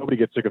single day. Nobody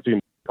gets sick of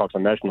seeing Blackhawks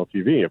on national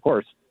TV, of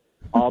course.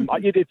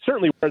 It's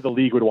certainly where the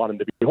league would want him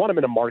to be. You want him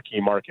in a marquee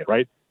market,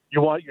 right?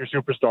 You want your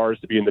superstars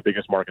to be in the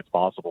biggest markets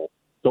possible.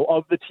 So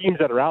of the teams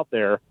that are out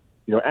there,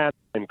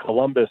 Anaheim,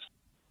 Columbus,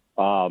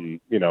 Arizona,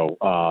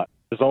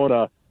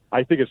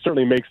 I think it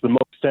certainly makes the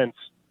most sense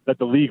that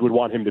the league would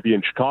want him to be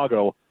in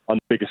Chicago on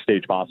the biggest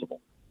stage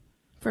possible.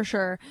 For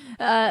sure.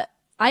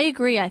 I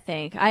agree, I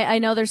think. I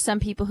know there's some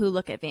people who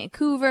look at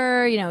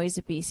Vancouver, he's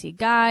a BC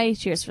guy,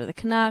 cheers for the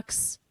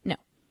Canucks. No.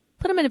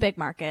 Put him in a big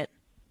market.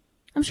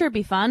 I'm sure it'd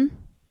be fun.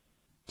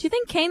 Do you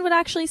think Kane would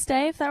actually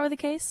stay if that were the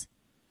case?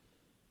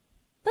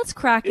 Let's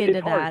crack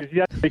into that. He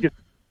has to make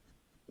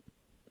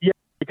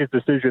his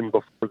decision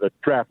before the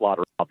draft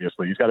lottery,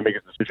 obviously. He's got to make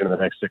his decision in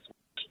the next 6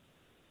 weeks.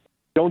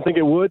 Don't think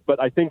it would,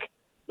 but I think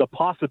the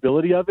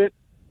possibility of it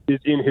is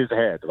in his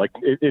head. Like,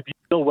 if he's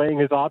still weighing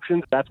his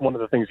options, that's one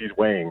of the things he's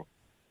weighing,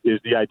 is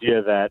the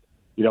idea that,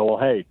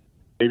 hey,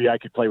 maybe I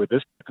could play with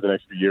this for the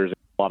next few years,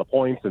 a lot of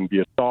points and be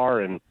a star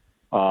and,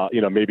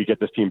 maybe get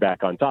this team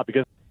back on top.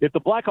 Because if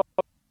the Blackhawks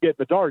get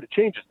Bedard, it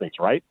changes things,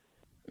 right?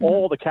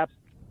 All the caps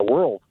in the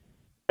world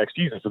next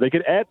season. So they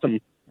could add some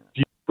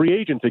free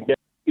agents and get,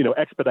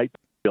 expedite the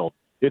build.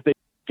 If they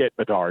get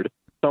Bedard,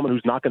 someone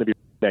who's not going to be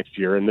next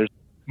year, and there's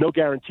no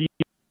guarantee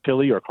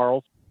Tilly or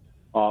Carl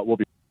will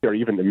be, or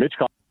even Mitch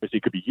obviously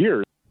could be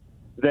years,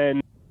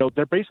 then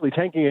they're basically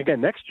tanking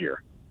again next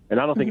year. And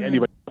I don't think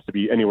anybody wants to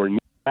be anywhere near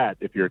that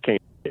if you're Kane.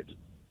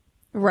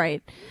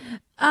 Right.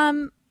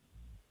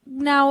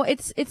 Now,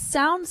 it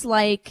sounds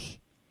like,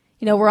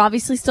 we're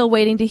obviously still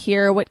waiting to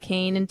hear what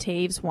Kane and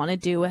Taves want to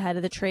do ahead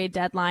of the trade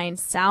deadline.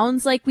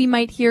 Sounds like we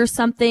might hear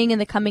something in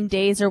the coming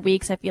days or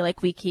weeks. I feel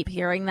like we keep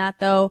hearing that,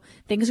 though.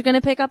 Things are going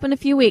to pick up in a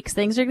few weeks.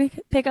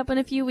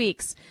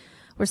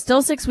 We're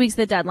still 6 weeks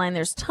to the deadline.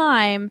 There's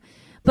time.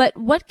 But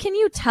what can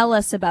you tell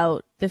us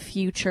about the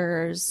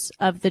futures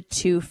of the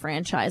two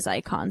franchise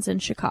icons in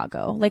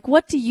Chicago? Like,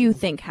 what do you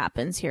think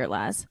happens here,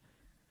 Laz?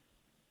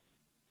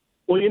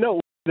 Well,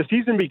 the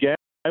season began,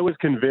 I was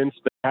convinced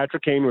that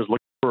Patrick Kane was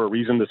looking for a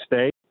reason to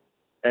stay,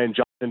 and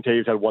Jonathan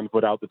Taves had one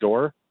foot out the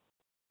door.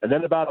 And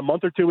then about a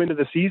month or two into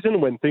the season,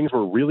 when things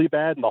were really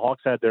bad and the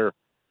Hawks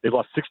they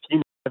lost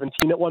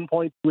 16-17 at one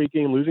point,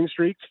 2-8-game losing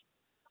streaks,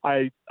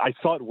 I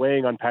saw it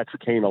weighing on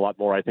Patrick Kane a lot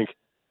more. I think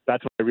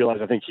that's when I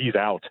realized I think he's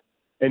out.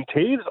 And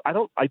Taves,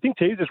 I think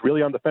Taves is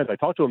really on the fence. I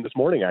talked to him this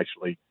morning,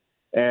 actually,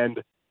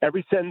 and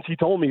every sentence he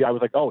told me, I was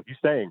like, oh, he's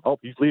staying. Oh,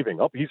 he's leaving.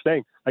 Oh, he's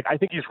staying. Like, I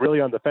think he's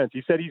really on the fence.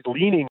 He said he's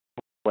leaning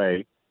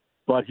away,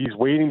 but he's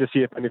waiting to see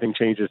if anything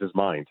changes his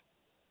mind.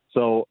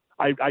 So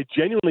I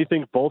genuinely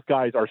think both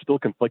guys are still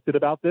conflicted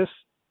about this.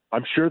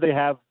 I'm sure they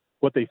have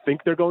what they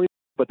think they're going to,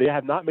 but they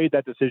have not made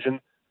that decision.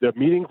 The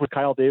meeting with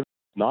Kyle Davis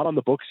is not on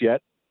the books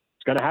yet.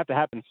 It's going to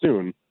happen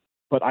soon.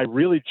 But I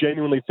really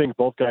genuinely think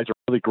both guys are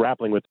really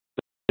grappling with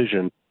the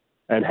decision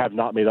and have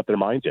not made up their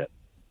minds yet.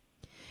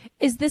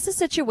 Is this a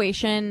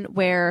situation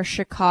where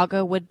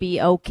Chicago would be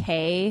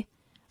okay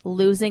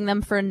losing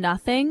them for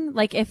nothing?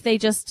 Like, if they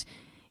just,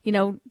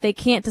 they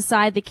can't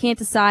decide,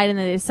 and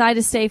then they decide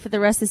to stay for the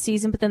rest of the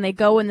season, but then they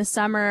go in the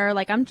summer.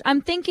 Like,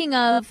 I'm thinking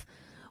of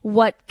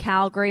what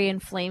Calgary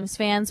and Flames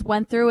fans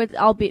went through, it,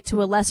 albeit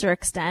to a lesser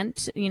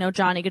extent.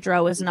 Johnny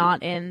Gaudreau is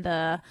not in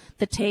the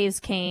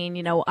Taves Kane,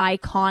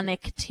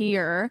 iconic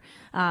tier,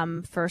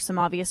 for some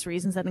obvious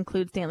reasons that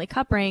include Stanley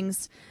Cup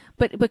rings.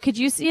 But could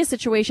you see a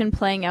situation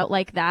playing out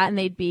like that and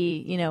they'd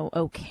be,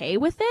 okay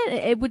with it?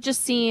 It would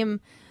just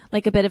seem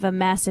like a bit of a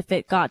mess if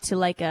it got to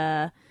like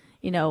the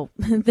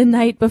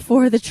night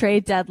before the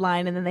trade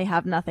deadline and then they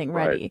have nothing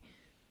ready. Right.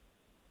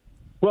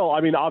 Well,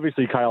 I mean,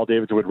 obviously Kyle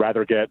Davidson would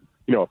rather get,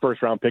 a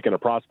first-round pick and a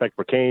prospect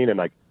for Kane and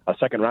like a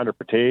second-rounder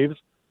for Taves,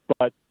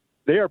 but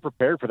they are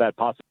prepared for that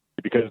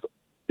possibility because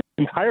it's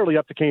entirely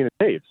up to Kane and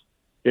Taves.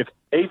 If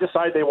they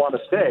decide they want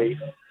to stay,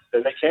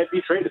 then they can't be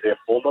traded. They have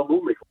full no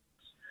movement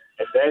clause.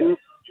 And then,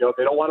 if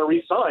they don't want to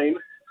re-sign,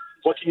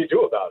 what can you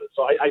do about it?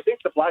 So I think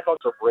the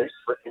Blackhawks are braced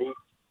for any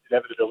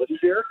inevitability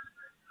here,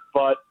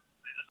 but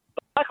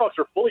the Blackhawks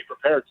are fully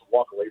prepared to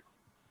walk away from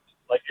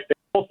it. Like, if they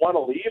both want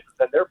to leave,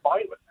 then they're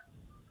fine with that.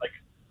 Like,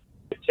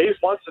 if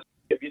Taves wants to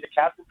be the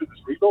captain for this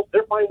rebuild,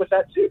 they're fine with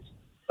that too.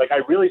 Like, I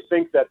really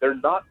think that they're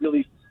not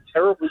really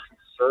terribly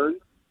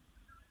concerned.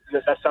 And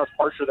that sounds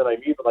harsher than I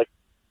mean, but like,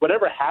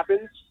 whatever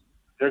happens,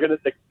 their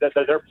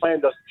plan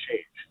doesn't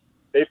change.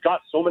 They've got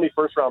so many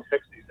first-round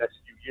picks these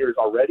next few years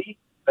already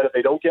that if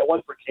they don't get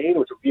one for Kane,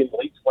 which would be in the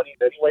late 20s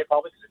anyway,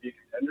 probably because it'd be a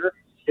contender,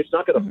 it's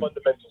not going to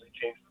fundamentally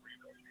change the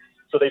rebuild.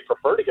 So they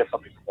prefer to get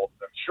something for both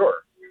of them,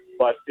 sure.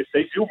 But if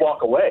they do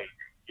walk away,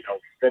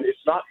 then it's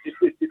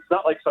it's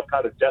not like some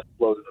kind of death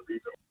blow to the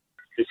region.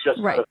 It's just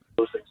right. kind of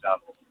those things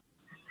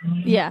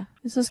happen. Yeah,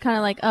 this was kind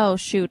of like, oh,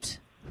 shoot.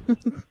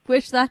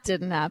 Wish that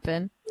didn't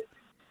happen.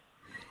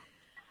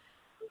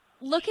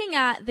 Looking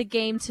at the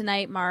game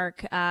tonight,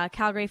 Mark,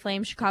 Calgary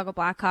Flames, Chicago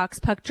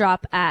Blackhawks, puck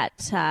drop at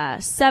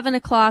 7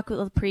 o'clock with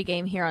a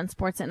pregame here on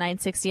Sportsnet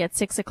 960 at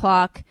 6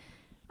 o'clock.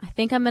 I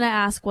think I'm going to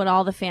ask what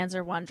all the fans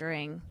are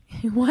wondering.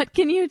 What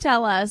can you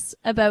tell us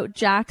about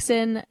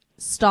Jackson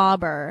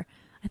Stauber?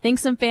 I think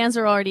some fans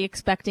are already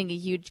expecting a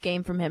huge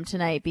game from him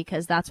tonight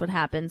because that's what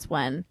happens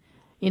when,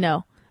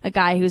 a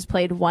guy who's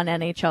played one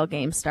NHL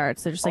game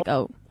starts. They're just like,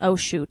 oh,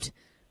 shoot.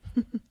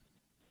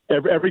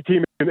 Every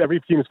team's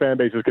fan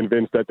base is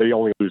convinced that they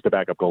only lose to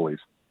backup goalies.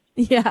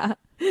 Yeah.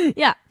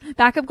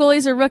 Backup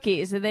goalies are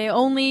rookies. They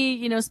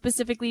only,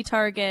 specifically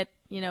target,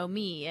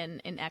 me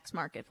in X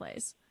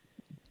marketplace.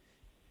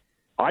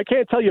 I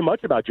can't tell you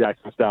much about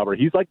Jackson Stauber.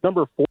 He's like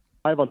number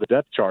 5 on the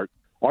depth chart.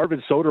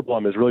 Arvid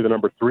Soderblom is really the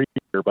number 3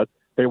 here, but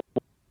they were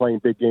playing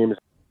big games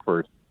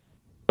first.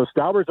 So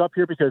Stauber's up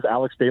here because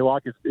Alex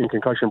Stalock is in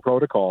concussion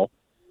protocol.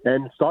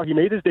 And he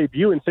made his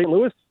debut in St.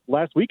 Louis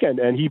last weekend,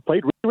 and he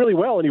played really, really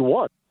well, and he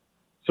won.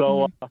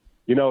 So,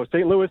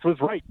 St. Louis was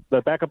right.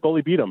 The backup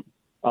goalie beat him.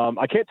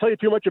 I can't tell you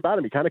too much about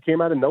him. He kind of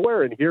came out of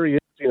nowhere, and here he is.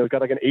 He's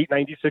got like an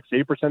 896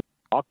 8%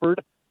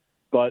 Awkward.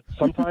 But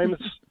sometimes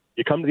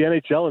you come to the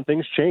NHL and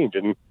things change.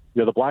 And,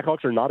 the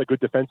Blackhawks are not a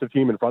good defensive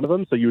team in front of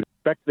them, so you'd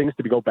expect things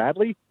to go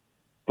badly.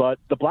 But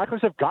the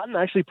Blackhawks have gotten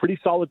actually pretty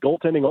solid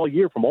goaltending all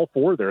year from all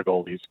 4 of their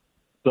goalies.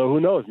 So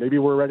who knows? Maybe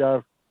we're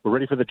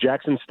ready for the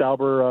Jackson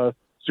Stauber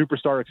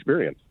superstar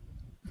experience.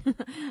 What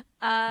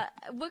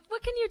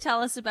can you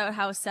tell us about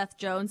how Seth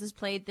Jones has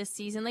played this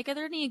season? Like, are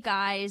there any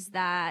guys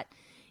that,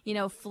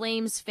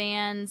 Flames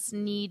fans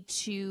need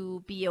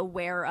to be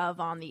aware of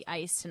on the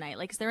ice tonight?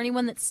 Like, is there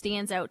anyone that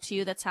stands out to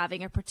you that's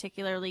having a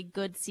particularly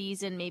good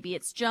season? Maybe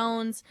it's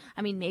Jones.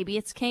 I mean, maybe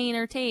it's Kane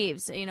or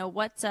Taves.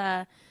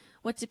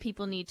 What do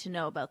people need to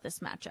know about this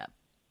matchup?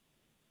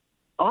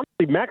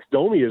 Honestly, Max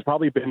Domi has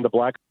probably been the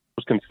Blackhawks'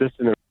 most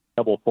consistent and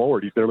reliable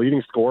forward. He's their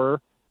leading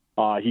scorer.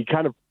 He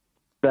kind of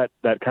that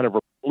kind of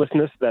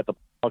relentlessness that the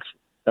Blackhawks,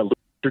 that Luke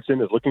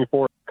Richardson is looking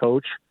for,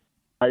 coach.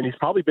 And he's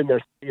probably been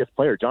their steadiest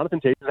player. Jonathan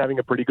Taves is having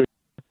a pretty good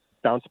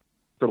bounce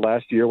for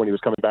last year when he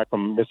was coming back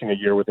from missing a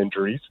year with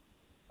injuries.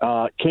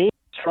 Kane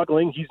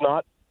struggling. He's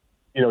not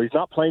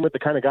playing with the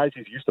kind of guys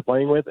he's used to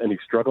playing with, and he's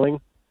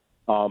struggling.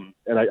 And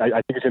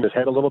I think it's in his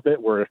head a little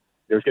bit where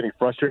he was getting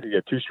frustrated. He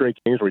had 2 straight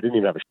games where he didn't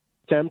even have a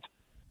attempt.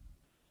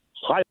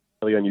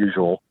 Highly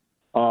unusual.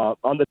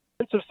 On the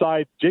defensive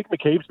side, Jake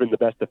McCabe's been the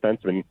best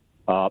defenseman.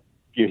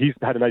 He's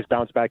had a nice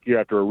bounce back year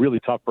after a really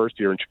tough first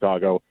year in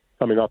Chicago,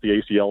 coming off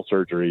the ACL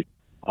surgery.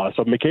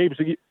 So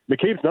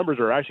McCabe's numbers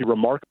are actually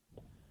remarkable,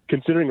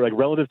 considering like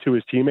relative to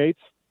his teammates.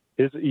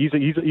 He's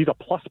a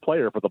plus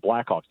player for the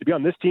Blackhawks. To be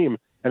on this team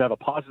and have a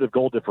positive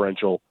goal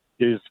differential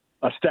is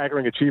a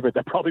staggering achievement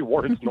that probably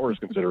warrants Norris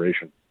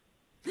consideration.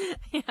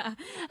 Yeah.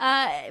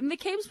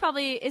 McCabe's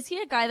is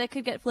he a guy that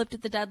could get flipped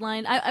at the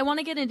deadline? I want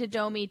to get into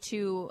Domi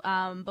too,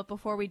 but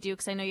before we do,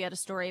 because I know you had a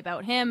story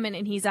about him,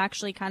 and he's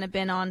actually kind of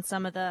been on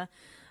some of the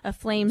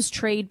Flames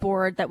trade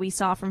board that we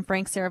saw from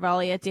Frank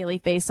Saravalli at Daily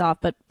Faceoff.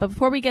 But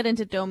before we get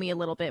into Domi a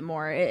little bit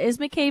more, is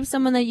McCabe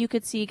someone that you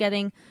could see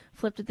getting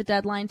flipped at the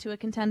deadline to a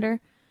contender?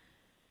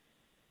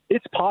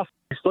 It's possible.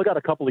 He's still got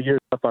a couple of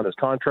years left on his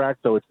contract,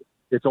 so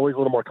it's always a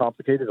little more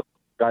complicated. A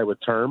guy with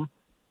term.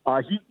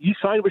 He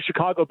signed with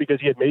Chicago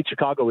because he had made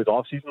Chicago his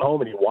off-season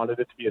home, and he wanted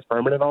it to be his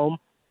permanent home.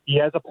 He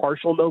has a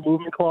partial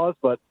no-movement clause,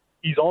 but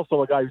he's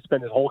also a guy who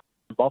spent his whole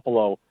career in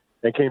Buffalo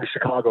and came to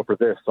Chicago for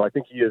this. So I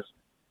think he is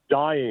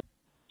dying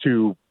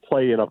to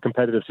play in a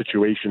competitive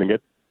situation and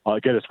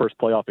get his first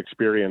playoff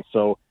experience.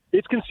 So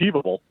it's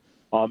conceivable.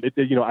 I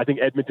think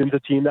Edmonton's a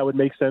team that would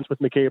make sense with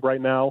McCabe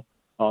right now.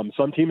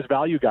 Some teams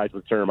value guys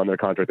with term on their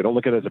contract. They don't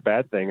look at it as a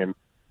bad thing. And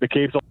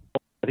McCabe's,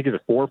 I think he's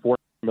at $4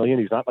 million.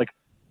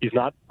 He's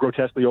not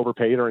grotesquely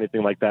overpaid or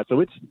anything like that.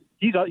 So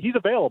he's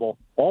available.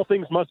 All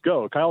things must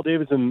go. Kyle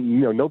Davidson,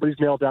 nobody's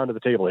nailed down to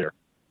the table here.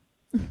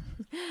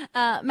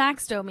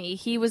 Max Domi,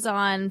 he was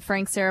on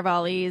Frank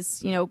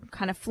Saravalli's,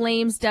 kind of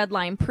Flames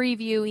deadline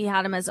preview. He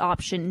had him as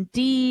option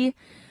D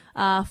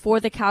for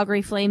the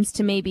Calgary Flames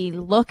to maybe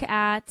look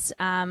at.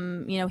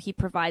 He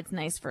provides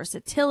nice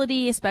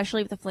versatility,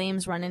 especially if the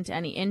Flames run into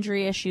any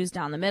injury issues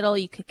down the middle.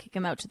 You could kick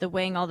him out to the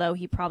wing, although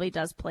he probably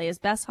does play his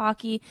best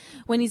hockey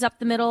when he's up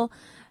the middle.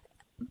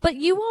 But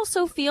you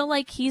also feel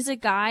like he's a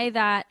guy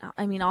that,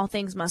 all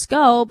things must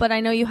go, but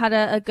I know you had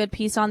a good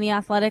piece on The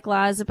Athletic,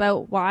 Laz,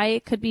 about why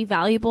it could be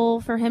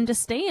valuable for him to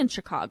stay in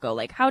Chicago.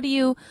 Like, how do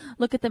you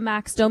look at the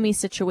Max Domi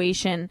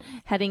situation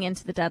heading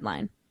into the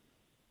deadline?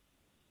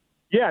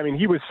 Yeah,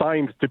 he was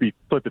signed to be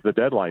flipped at the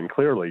deadline,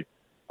 clearly.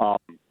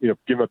 Give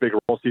him a bigger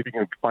role, see if he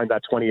can find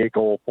that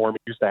 28-goal form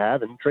he used to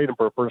have, and trade him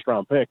for a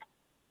first-round pick.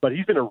 But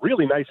he's been a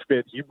really nice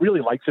fit. He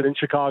really likes it in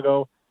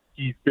Chicago.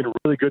 He's been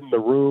really good in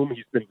the room.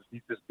 He's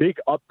this big,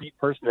 upbeat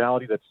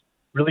personality that's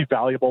really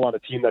valuable on a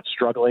team that's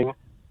struggling.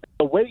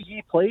 The way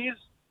he plays,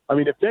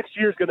 if next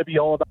year is going to be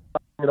all about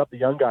bringing up the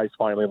young guys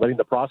finally, letting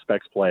the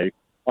prospects play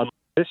on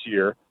this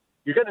year,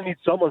 you're going to need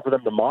someone for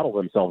them to model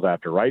themselves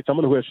after, right?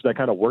 Someone who has that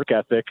kind of work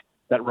ethic,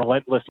 that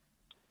relentless,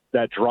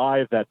 that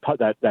drive, that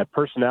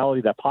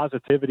personality, that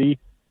positivity.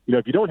 You know,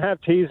 if you don't have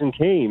Toews and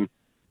Kane,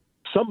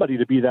 somebody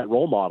to be that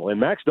role model. And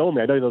Max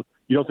Domi, I know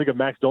you don't think of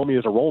Max Domi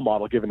as a role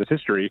model given his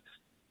history,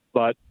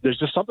 but there's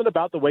just something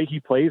about the way he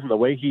plays and the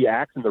way he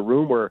acts in the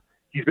room where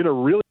he's been a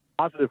really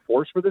positive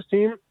force for this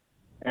team.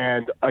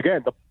 And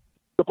again,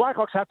 the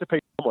Blackhawks have to pay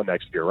someone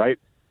next year, right?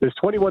 There's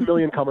 $21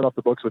 million coming off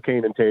the books with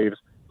Kane and Toews,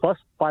 plus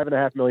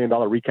 $5.5 million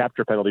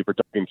recapture penalty for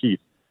Duncan Keith.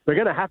 They're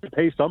going to have to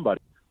pay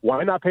somebody.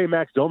 Why not pay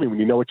Max Domi when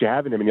you know what you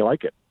have in him and you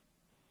like it?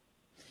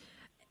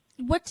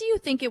 What do you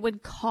think it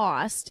would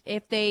cost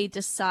if they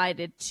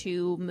decided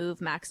to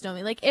move Max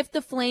Domi? Like, if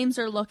the Flames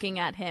are looking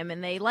at him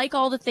and they like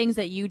all the things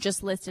that you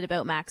just listed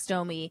about Max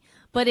Domi,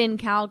 but in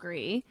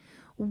Calgary,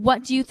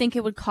 what do you think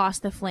it would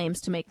cost the Flames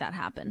to make that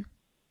happen?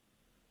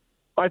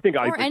 I think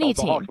the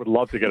Hawks would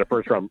love to get a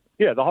first round.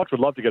 Yeah, the Hawks would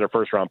love to get a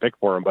first round pick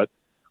for him. But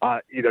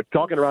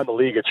talking around the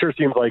league, it sure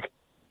seems like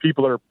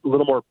people are a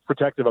little more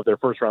protective of their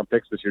first round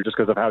picks this year just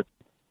because of how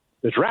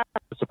the draft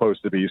is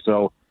supposed to be.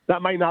 So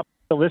that might not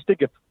be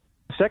realistic. If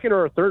a second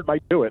or a third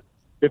might do it.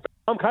 If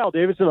I'm Kyle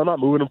Davidson, I'm not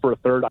moving him for a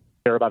third. I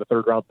don't care about a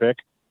third round pick.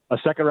 A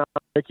second round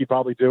pick, he'd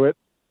probably do it.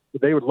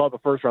 They would love a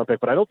first round pick,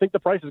 but I don't think the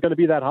price is going to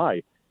be that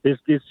high. His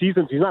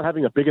seasons, he's not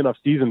having a big enough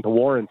season to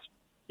warrant,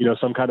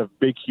 some kind of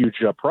big, huge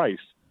price.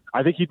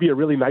 I think he'd be a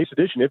really nice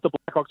addition. If the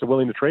Blackhawks are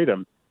willing to trade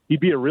him,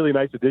 he'd be a really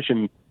nice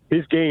addition.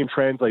 His game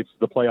translates to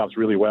the playoffs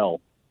really well,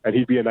 and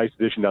he'd be a nice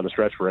addition down the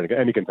stretch for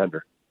any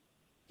contender.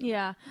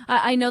 Yeah.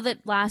 I know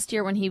that last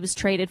year when he was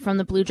traded from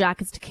the Blue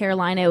Jackets to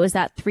Carolina, it was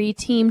that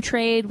 3-team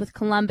trade with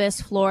Columbus,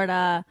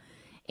 Florida,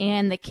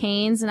 and the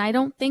Canes, and I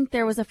don't think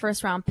there was a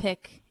first-round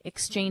pick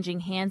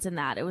exchanging hands in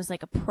that. It was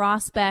like a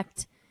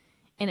prospect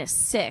and a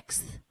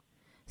sixth.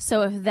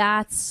 So if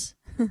that's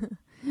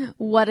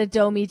what a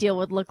Domi deal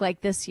would look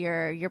like this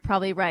year, you're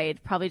probably right.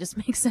 It probably just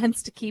makes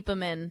sense to keep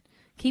him in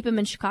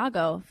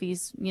Chicago if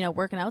he's,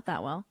 working out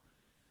that well.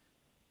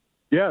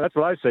 Yeah, that's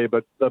what I say,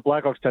 but the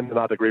Blackhawks tend to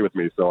not agree with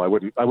me, so I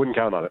wouldn't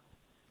count on it.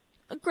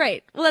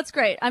 Great. Well, that's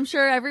great. I'm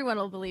sure everyone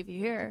will believe you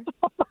here.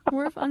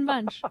 We're a fun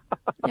bunch.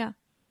 Yeah.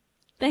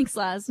 Thanks,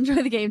 Laz.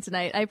 Enjoy the game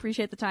tonight. I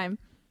appreciate the time.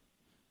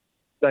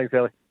 Thanks,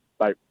 Haley.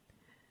 Bye.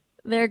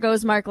 There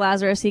goes Mark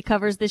Lazarus. He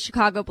covers the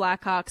Chicago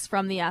Blackhawks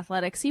from The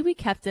Athletic. See, we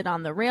kept it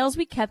on the rails.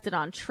 We kept it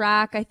on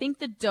track. I think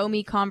the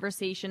Domi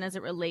conversation as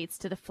it relates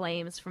to the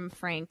Flames from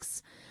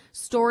Frank's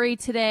story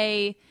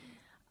today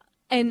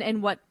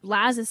and what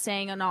Laz is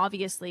saying, and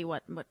obviously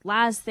what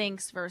Laz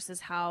thinks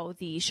versus how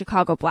the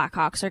Chicago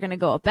Blackhawks are going to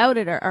go about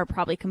it are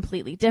probably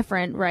completely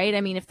different, right?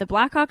 I mean, if the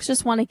Blackhawks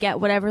just want to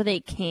get whatever they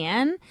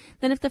can,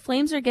 then if the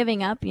Flames are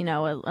giving up,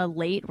 a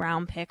late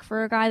round pick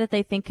for a guy that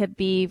they think could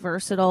be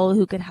versatile,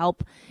 who could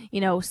help,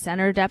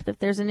 center depth if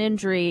there's an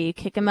injury,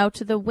 kick him out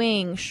to the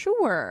wing,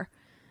 sure.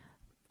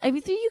 I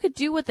think you could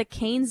do what the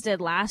Canes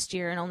did last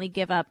year and only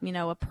give up,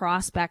 a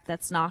prospect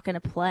that's not going to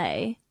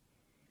play.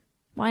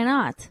 Why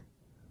not?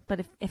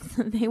 But if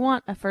they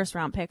want a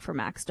first-round pick for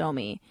Max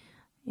Domi,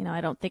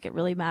 I don't think it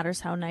really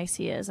matters how nice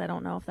he is. I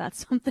don't know if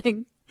that's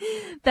something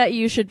that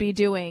you should be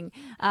doing.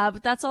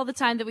 But that's all the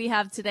time that we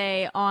have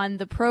today on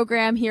the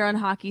program here on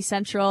Hockey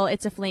Central.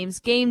 It's a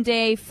Flames game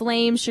day.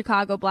 Flames,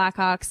 Chicago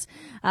Blackhawks.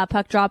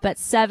 Puck drop at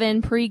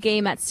 7,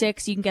 pregame at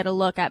 6. You can get a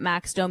look at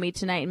Max Domi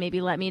tonight and maybe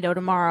let me know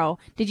tomorrow.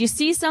 Did you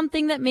see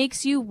something that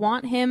makes you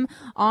want him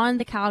on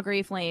the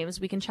Calgary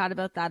Flames? We can chat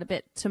about that a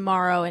bit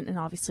tomorrow. And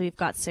obviously we've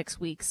got 6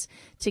 weeks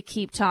to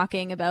keep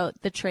talking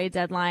about the trade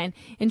deadline.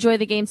 Enjoy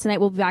the game tonight.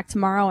 We'll be back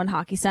tomorrow on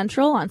Hockey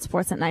Central on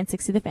Sportsnet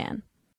 960 The Fan.